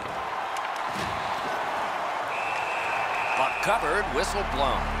whiffed on it. Puck covered, whistle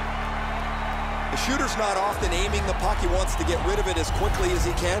blown. The shooter's not often aiming the puck. He wants to get rid of it as quickly as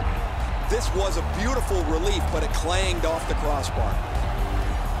he can. This was a beautiful relief, but it clanged off the crossbar.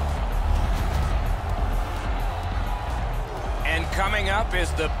 And coming up is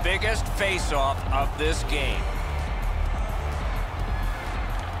the biggest face-off of this game.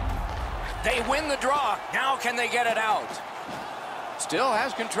 They win the draw. Now can they get it out? Still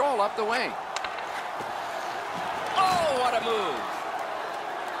has control up the wing. Oh, what a move.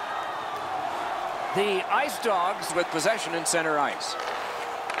 The Ice Dogs with possession in center ice.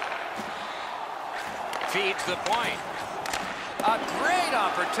 Feeds the point. A great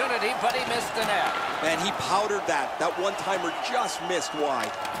opportunity, but he missed the net. Man, he powdered that. That one-timer just missed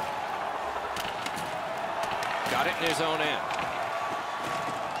wide. Got it in his own end.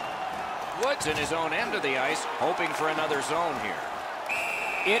 Woods in his own end of the ice, hoping for another zone here.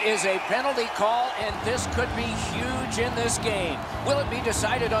 It is a penalty call, and this could be huge in this game. Will it be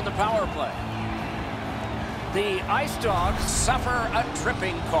decided on the power play? The Ice Dogs suffer a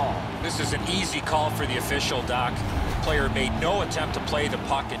tripping call. This is an easy call for the official, Doc. The player made no attempt to play the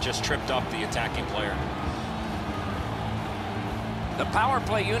puck and just tripped up the attacking player. The power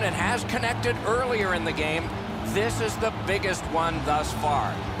play unit has connected earlier in the game. This is the biggest one thus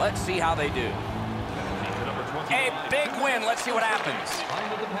far. Let's see how they do. A big win. Let's see what happens.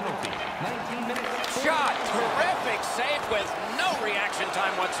 Shot. Terrific save with no reaction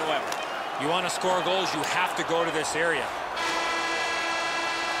time whatsoever. You want to score goals, you have to go to this area.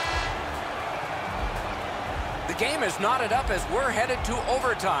 The game is knotted up as we're headed to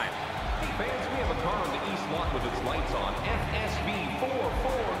overtime. Hey fans, we have a car on the east lot with its lights on. FSB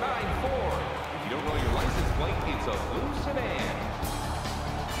 4494. If you don't know your license plate, it's a blue sedan.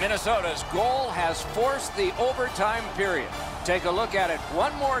 Minnesota's goal has forced the overtime period. Take a look at it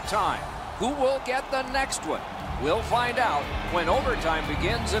one more time. Who will get the next one? We'll find out when overtime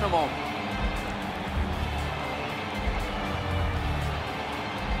begins in a moment.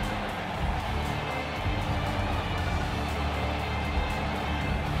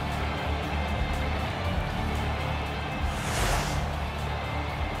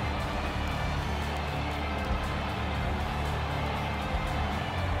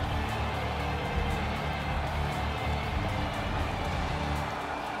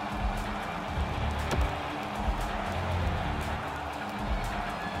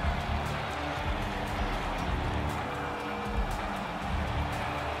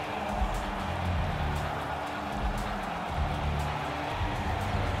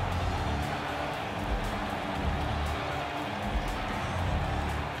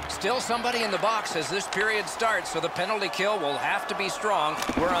 Still somebody in the box as this period starts, so the penalty kill will have to be strong.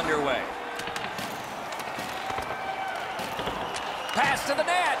 We're underway. Pass to the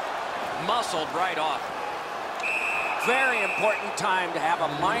net. Muscled right off. Very important time to have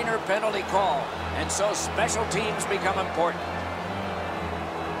a minor penalty call, and so special teams become important.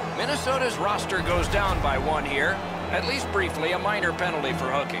 Minnesota's roster goes down by one here. At least briefly, a minor penalty for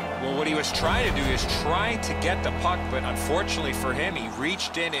hooking. Well, what he was trying to do is trying to get the puck, but unfortunately for him, he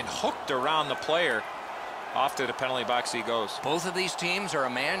reached in and hooked around the player. Off to the penalty box he goes. Both of these teams are a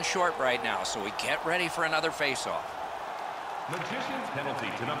man short right now, so we get ready for another faceoff. Magicians penalty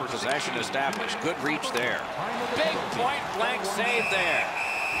to number Possession established. Good reach there. Big point-blank save there.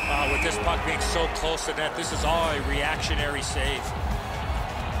 With this puck being so close to net, this is all a reactionary save.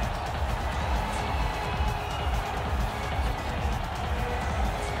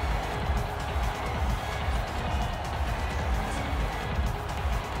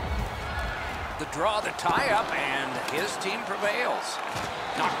 draw the tie-up, and his team prevails.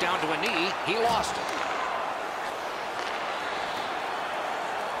 Knocked down to a knee. He lost it.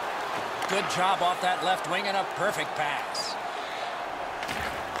 Good job off that left wing and a perfect pass.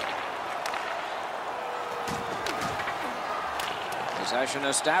 Possession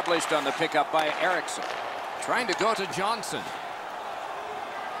established on the pickup by Erickson. Trying to go to Johnson.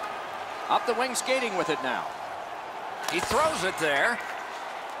 Up the wing skating with it now. He throws it there.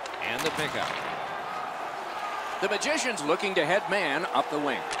 And the pickup. The Magicians looking to head man up the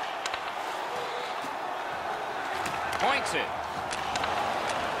wing. Points it.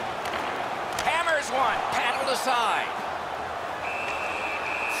 Hammers one. Paddled aside.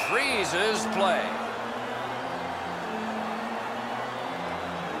 Freezes play.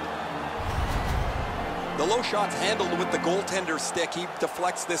 The low shot's handled with the goaltender's stick. He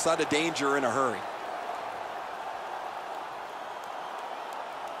deflects this out of danger in a hurry.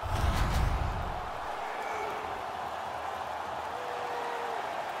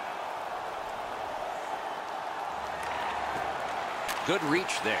 Good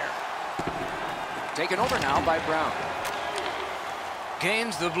reach there. Taken over now by Brown.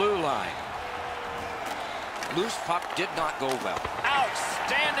 Gains the blue line. Loose puck did not go well.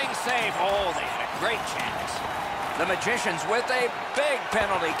 Outstanding save. Oh, they had a great chance. The Magicians with a big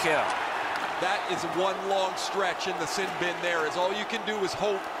penalty kill. That is one long stretch in the sin bin there, as all you can do is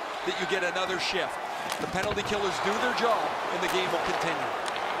hope that you get another shift. The penalty killers do their job, and the game will continue.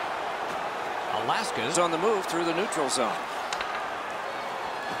 Alaska's on the move through the neutral zone.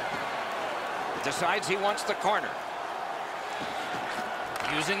 Decides he wants the corner.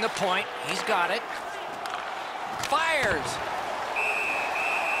 Using the point. He's got it. Fires.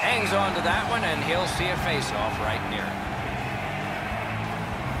 Hangs on to that one, and he'll see a face-off right near it.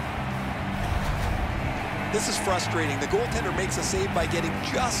 This is frustrating. The goaltender makes a save by getting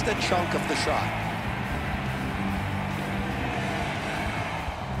just a chunk of the shot.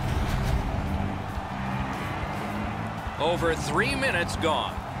 Over 3 minutes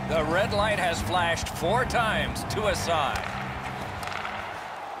gone. The red light has flashed 4 times to a side.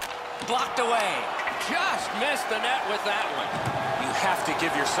 Blocked away. Just missed the net with that one. You have to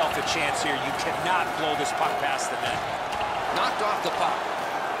give yourself a chance here. You cannot blow this puck past the net. Knocked off the puck.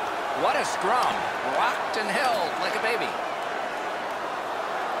 What a scrum. Rocked and held like a baby.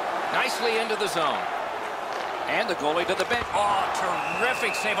 Nicely into the zone. And the goalie to the bench. Oh,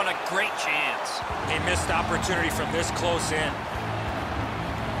 terrific save on a great chance. A missed opportunity from this close in.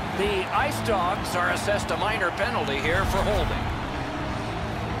 The Ice Dogs are assessed a minor penalty here for holding.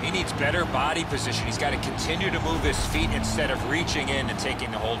 He needs better body position. He's got to continue to move his feet instead of reaching in and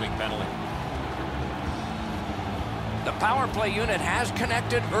taking the holding penalty. The power play unit has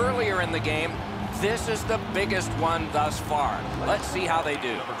connected earlier in the game. This is the biggest one thus far. Let's see how they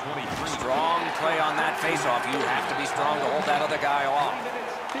do. Strong play on that faceoff. You have to be strong to hold that other guy off.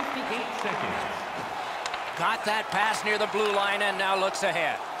 58 seconds. Got that pass near the blue line and now looks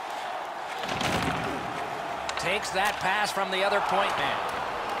ahead. Takes that pass from the other point man.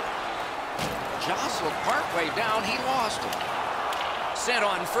 Jostled partway down, he lost it. Sent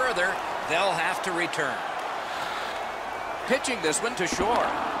on further, they'll have to return. Pitching this one to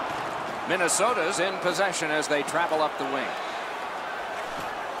shore. Minnesota's in possession as they travel up the wing.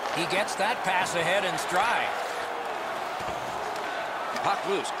 He gets that pass ahead in stride. Puck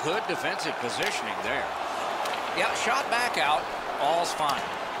loose. Good defensive positioning there. Yeah, shot back out. All's fine.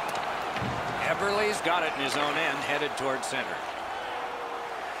 Eberle's got it in his own end, headed towards center.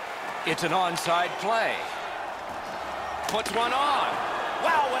 It's an onside play. Puts one on.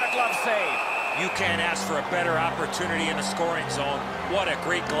 Wow, what a glove save. You can't ask for a better opportunity in the scoring zone. What a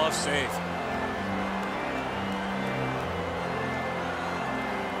great glove save.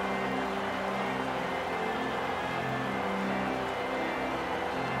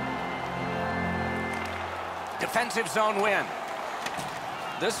 Defensive zone win.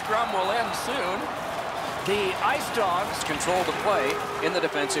 This scrum will end soon. The Ice Dogs control the play in the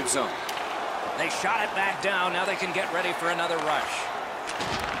defensive zone. They shot it back down. Now they can get ready for another rush.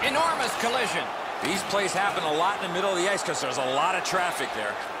 Enormous collision. These plays happen a lot in the middle of the ice because there's a lot of traffic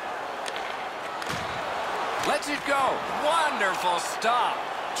there. Lets it go. Wonderful stop.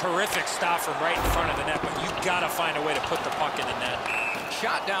 Terrific stop from right in front of the net, but you've got to find a way to put the puck in the net.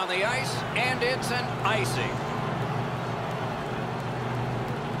 Shot down the ice, and it's an icing.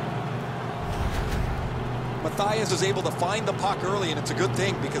 Matthias is able to find the puck early, and it's a good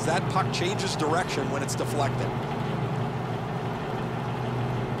thing because that puck changes direction when it's deflected.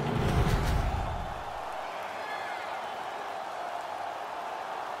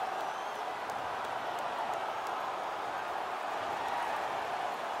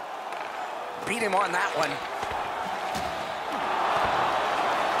 beat him on that one.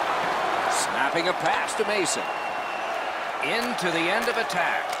 Snapping a pass to Mason. Into the end of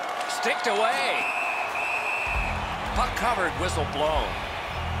attack. Sticked away. Puck covered, whistle blown.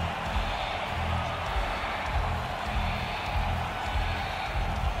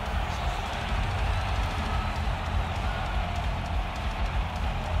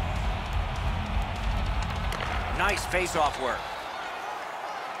 Nice face-off work.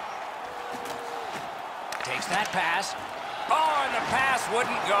 Takes that pass. Oh, and the pass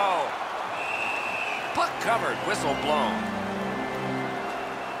wouldn't go. Puck covered, whistle blown.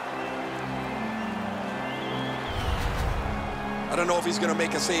 I don't know if he's going to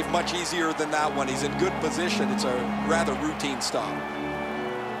make a save much easier than that one. He's in good position. It's a rather routine stop.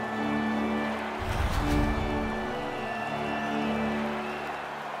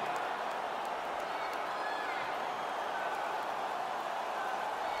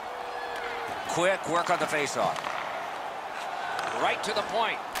 Quick work on the faceoff. Right to the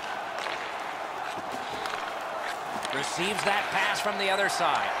point. Receives that pass from the other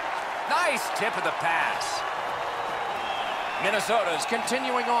side. Nice tip of the pass. Minnesota's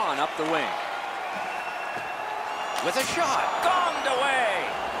continuing on up the wing. With a shot. Gonged away.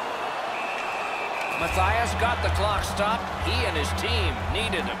 Matthias got the clock stopped. He and his team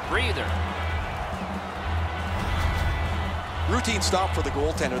needed a breather. Routine stop for the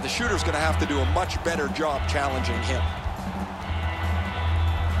goaltender. The shooter's going to have to do a much better job challenging him.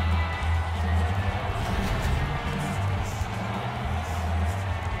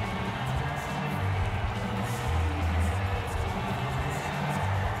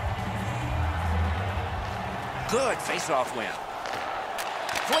 Good face-off win.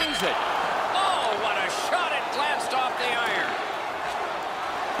 Flings it. Oh, what a shot. It glanced off the iron.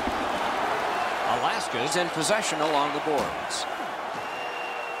 Alaska's in possession along the boards.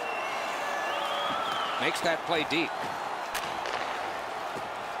 Makes that play deep.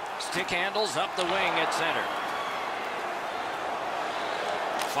 Stick handles up the wing at center.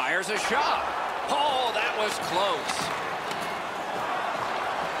 Fires a shot. Oh, that was close.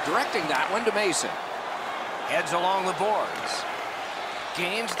 Directing that one to Mason. Heads along the boards.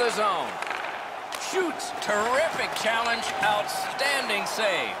 Gains the zone. Shoots. Terrific challenge. Outstanding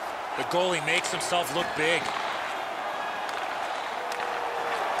save. The goalie makes himself look big.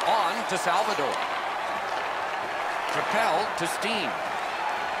 On to Salvador. Propelled to Steen.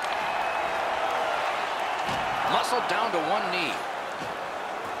 Muscled down to one knee.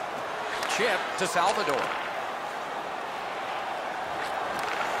 Chip to Salvador.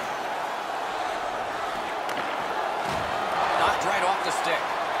 Knocked right off the stick.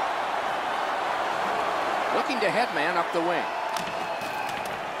 Looking to headman up the wing.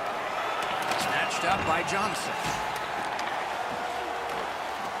 Snatched up by Johnson.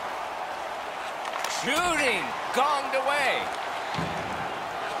 Shooting! Gonged away.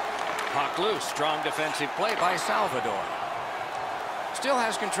 Puck loose. Strong defensive play by Salvador. Still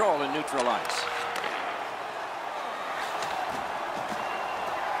has control in neutral ice.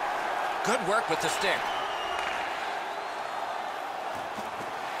 Good work with the stick.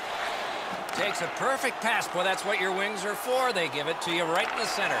 Takes a perfect pass. Boy, that's what your wings are for. They give it to you right in the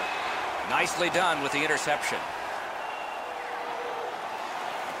center. Nicely done with the interception.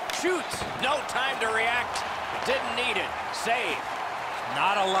 Shoots. No time to react. Didn't need it. Save.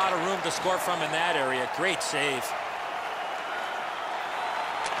 Not a lot of room to score from in that area. Great save.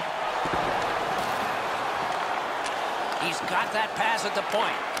 He's got that pass at the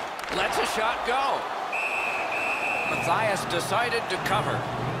point. Lets a shot go. Matthias decided to cover.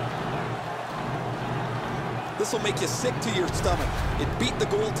 This will make you sick to your stomach. It beat the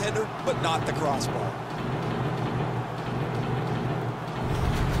goaltender, but not the crossbar.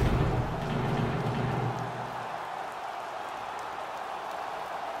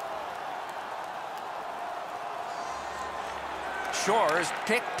 Shores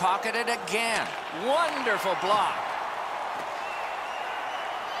pickpocketed again. Wonderful block.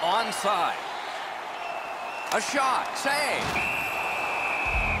 Onside. A shot. Save.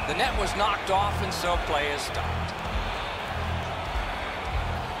 The net was knocked off, and so play is stopped.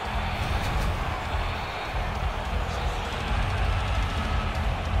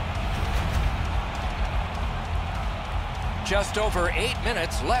 Just over 8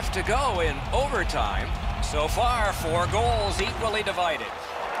 minutes left to go in overtime. So far, 4 goals equally divided.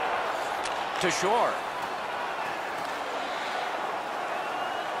 To Shore.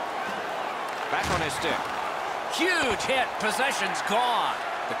 Back on his stick. Huge hit. Possession's gone.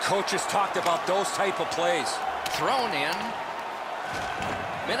 The coaches talked about those type of plays. Thrown in.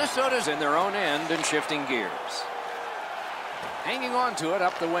 Minnesota's in their own end and shifting gears. Hanging on to it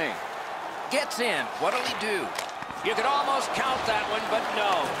up the wing. Gets in. What'll he do? You could almost count that one, but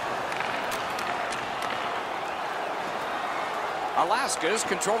no. Alaska's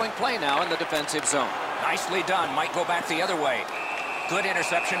controlling play now in the defensive zone. Nicely done. Might go back the other way. Good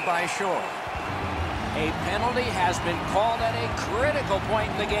interception by Shore. A penalty has been called at a critical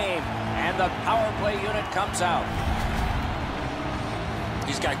point in the game, and the power play unit comes out.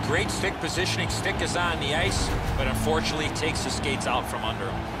 He's got great stick positioning. Stick is on the ice, but unfortunately takes the skates out from under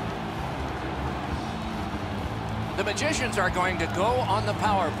him. The Magicians are going to go on the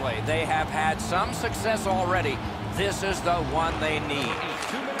power play. They have had some success already. This is the one they need.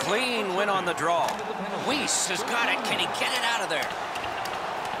 Clean win on the draw. Weiss has got it. Can he get it out of there?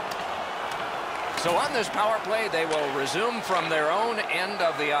 So on this power play, they will resume from their own end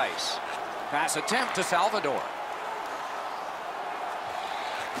of the ice. Pass attempt to Salvador.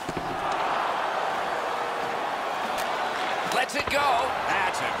 Lets it go.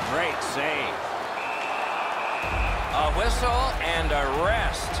 That's a great save. A whistle and a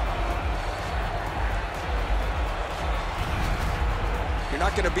rest. You're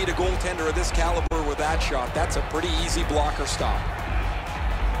not going to beat a goaltender of this caliber with that shot. That's a pretty easy blocker stop.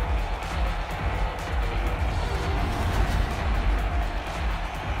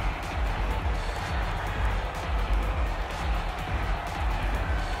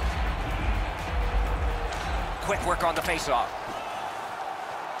 Quick work on the faceoff.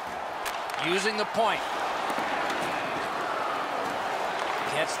 Using the point.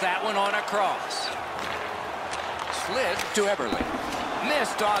 Gets that one on across. Slid to Eberle.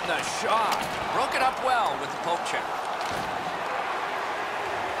 Missed on the shot. Broke it up well with the poke check.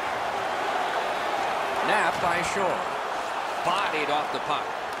 Napped by Shore. Bodied off the puck.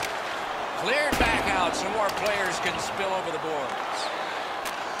 Cleared back out so more players can spill over the boards.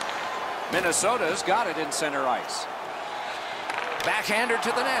 Minnesota's got it in center ice. Backhander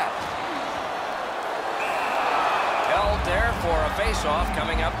to the net. Held there for a faceoff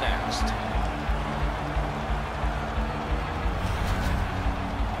coming up next.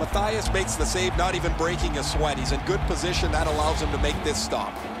 Matthias makes the save, not even breaking a sweat. He's in good position. That allows him to make this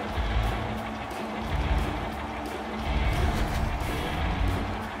stop.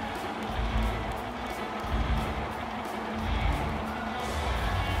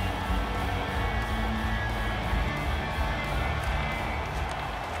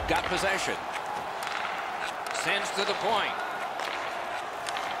 Got possession. Sends to the point.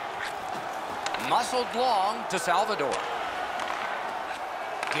 Muscled long to Salvador.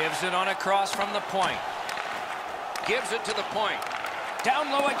 Gives it on across from the point. Gives it to the point.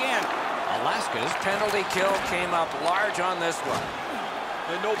 Down low again. Alaska's penalty kill came up large on this one.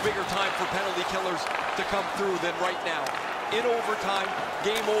 And no bigger time for penalty killers to come through than right now. In overtime,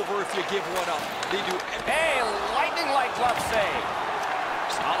 game over if you give one up. They do. Hey, lightning-like glove save.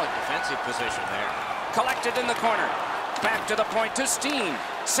 Solid defensive position there. Collected in the corner. Back to the point to Steen.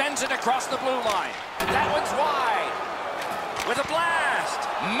 Sends it across the blue line. That one's wide. With a blast.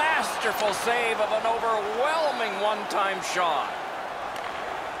 Masterful save of an overwhelming one-time shot.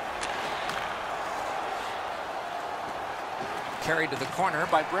 Carried to the corner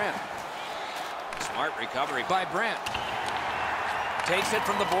by Brent. Smart recovery by Brent. Takes it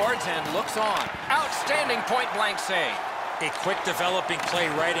from the boards and looks on. Outstanding point-blank save. A quick developing play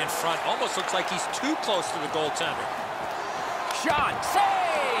right in front. Almost looks like he's too close to the goaltender. Shot.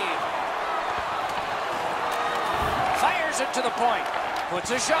 Save! Fires it to the point. Puts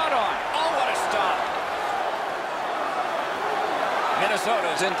a shot on. Oh, what a stop.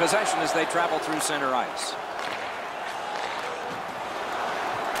 Minnesota's in possession as they travel through center ice.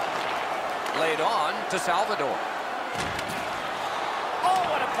 Laid on to Salvador. Oh,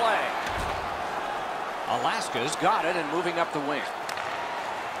 what a play. Alaska's got it and moving up the wing.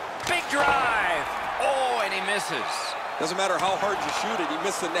 Big drive. Oh, and he misses. Doesn't matter how hard you shoot it, he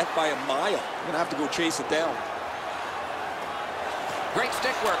missed the net by a mile. You're going to have to go chase it down. Great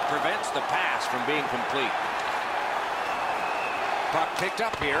stick work prevents the pass from being complete. Puck picked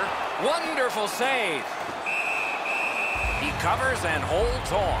up here. Wonderful save. He covers and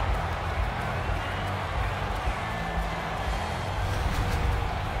holds on.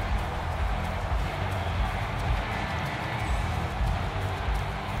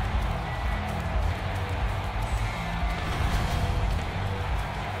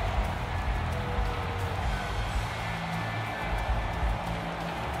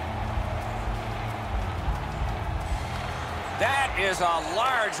 That is a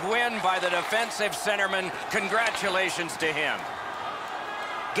large win by the defensive centerman. Congratulations to him.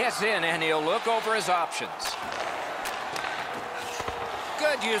 Gets in and he'll look over his options.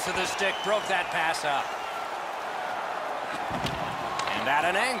 Good use of the stick. Broke that pass up. And And at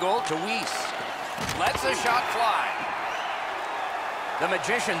an angle to Weiss. Lets the shot fly. The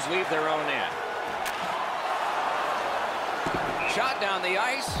Magicians leave their own end. Shot down the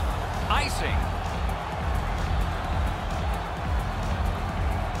ice. Icing.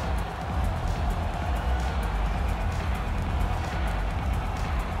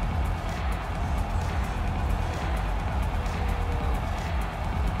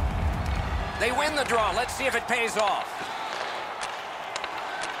 They win the draw. Let's see if it pays off.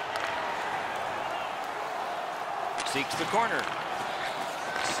 Seeks the corner.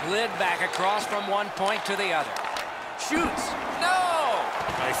 Slid back across from one point to the other. Shoots. No!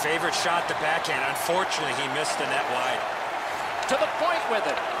 My favorite shot, the backhand. Unfortunately, he missed the net wide. To the point with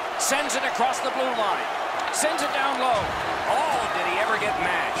it. Sends it across the blue line. Sends it down low. Oh, did he ever get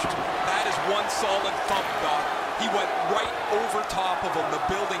mashed? That is one solid thump, Doc. He went right over top of him. The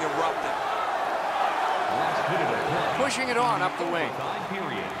building erupted. Pushing it on up the wing.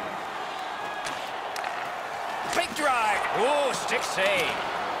 Big drive. Oh, stick save.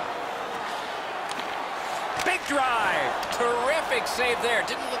 Big drive. Terrific save there.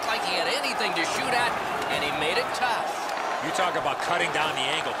 Didn't look like he had anything to shoot at, and he made it tough. You talk about cutting down the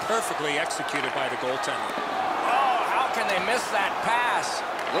angle. Perfectly executed by the goaltender. Oh, how can they miss that pass?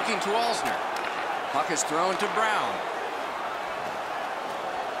 Looking to Alzner. Puck is thrown to Brown.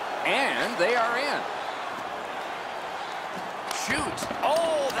 And they are in. Shoots.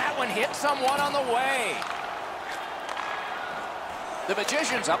 Oh, that one hit someone on the way. The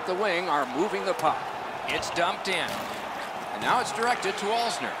Magicians up the wing are moving the puck. It's dumped in. And now it's directed to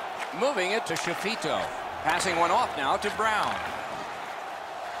Alzner. Moving it to Shafito. Passing one off now to Brown.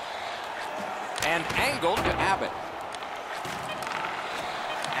 And angled to Abbott.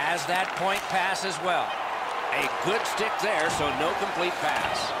 Has that point pass as well. A good stick there, so no complete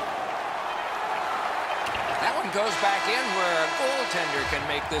pass. That one goes back in where a goaltender can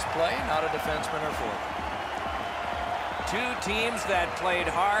make this play, not a defenseman or forward. Two teams that played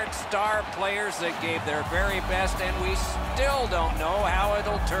hard, star players that gave their very best, and we still don't know how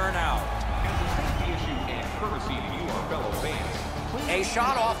it'll turn out. A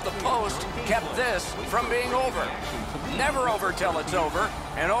shot off the post kept this from being over. Never over till it's over,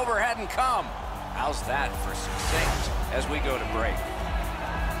 and over hadn't come. How's that for succinct as we go to break?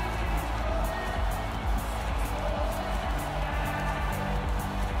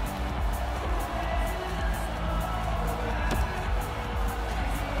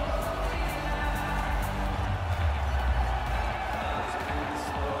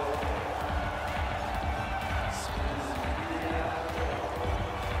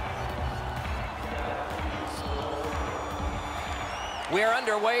 We are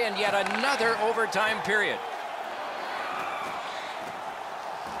underway in yet another overtime period.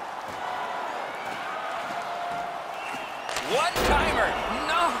 One-timer.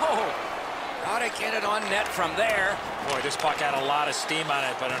 No! Gotta get it on net from there. Boy, this puck had a lot of steam on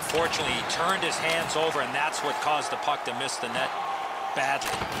it, but unfortunately he turned his hands over, and that's what caused the puck to miss the net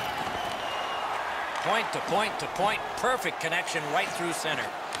badly. Point to point to point. Perfect connection right through center.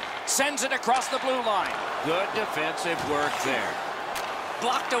 Sends it across the blue line. Good defensive work there.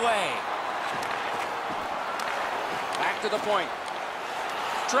 Blocked away. Back to the point.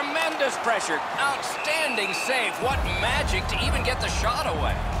 Tremendous pressure. Outstanding save. What magic to even get the shot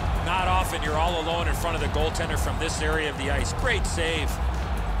away. Not often you're all alone in front of the goaltender from this area of the ice. Great save.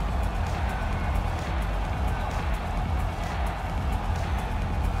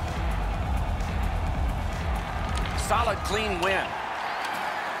 Solid, clean win.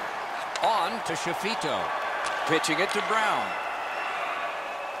 On to Shafito. Pitching it to Brown.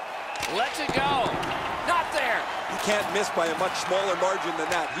 Lets it go. Not there. He can't miss by a much smaller margin than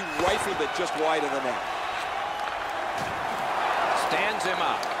that. He rifled it just wide of the net. Stands him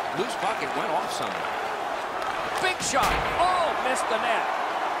up. Loose puck, it went off somewhere. Big shot. Oh, missed the net.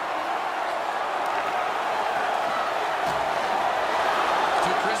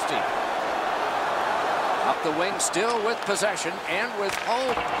 To Christie. Up the wing, still with possession and with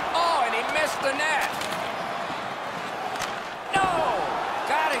hope. Oh, and he missed the net.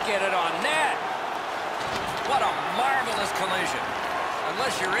 Gotta get it on net. What a marvelous collision.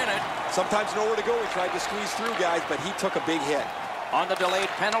 Unless you're in it. Sometimes nowhere to go. He tried to squeeze through, guys, but he took a big hit. On the delayed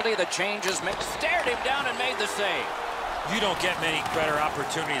penalty, the changes made. Stared him down and made the save. You don't get many better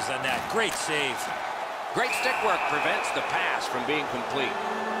opportunities than that. Great save. Great stick work prevents the pass from being complete.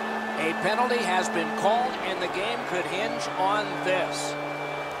 A penalty has been called, and the game could hinge on this.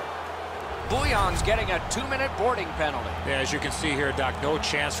 Bouillon's getting a 2-minute boarding penalty. Yeah, as you can see here, Doc, no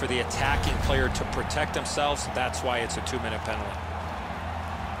chance for the attacking player to protect themselves. That's why it's a 2-minute penalty.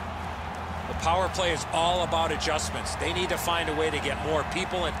 The Power play is all about adjustments. They need to find a way to get more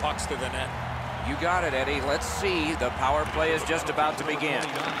people and pucks to the net. You got it, Eddie. Let's see. The power play is just about to begin.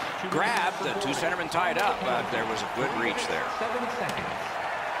 Grab, the two centermen tied up, but there was a good reach there. 7 seconds.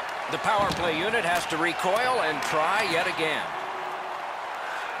 The power play unit has to recoil and try yet again.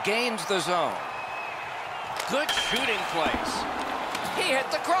 Gains the zone. Good shooting place. He hit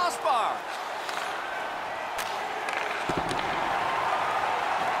the crossbar.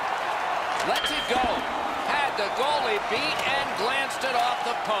 Lets it go. Had the goalie beat and glanced it off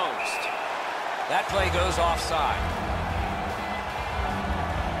the post. That play goes offside.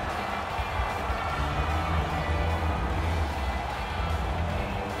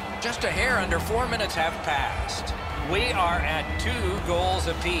 Just a hair under 4 minutes have passed. We are at 2 goals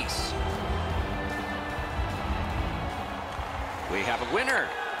apiece. We have a winner.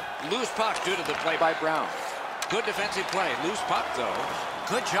 Loose puck due to the play by Brown. Good defensive play. Loose puck, though.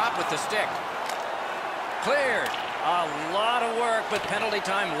 Good job with the stick. Cleared. A lot of work, but penalty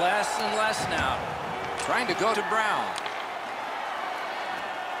time less and less now. Trying to go to Brown.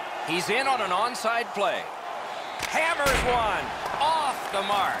 He's in on an onside play. Hammers one. Off the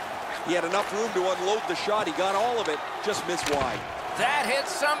mark. He had enough room to unload the shot. He got all of it, just missed wide. That hits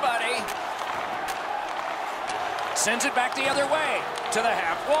somebody. Sends it back the other way to the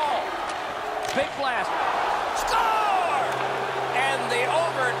half wall. Big blast. Score! And the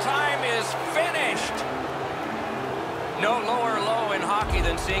overtime is finished. No lower low in hockey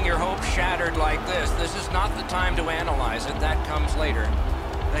than seeing your hopes shattered like this. This is not the time to analyze it. That comes later.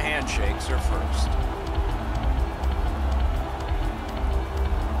 The handshakes are first.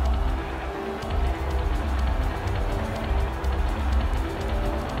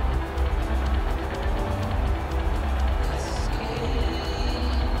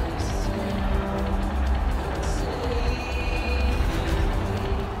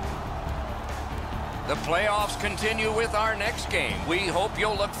 The playoffs continue with our next game. We hope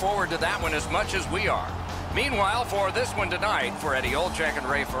you'll look forward to that one as much as we are. Meanwhile, for this one tonight, for Eddie Olczyk and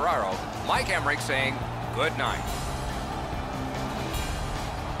Ray Ferraro, Mike Emrick saying good night.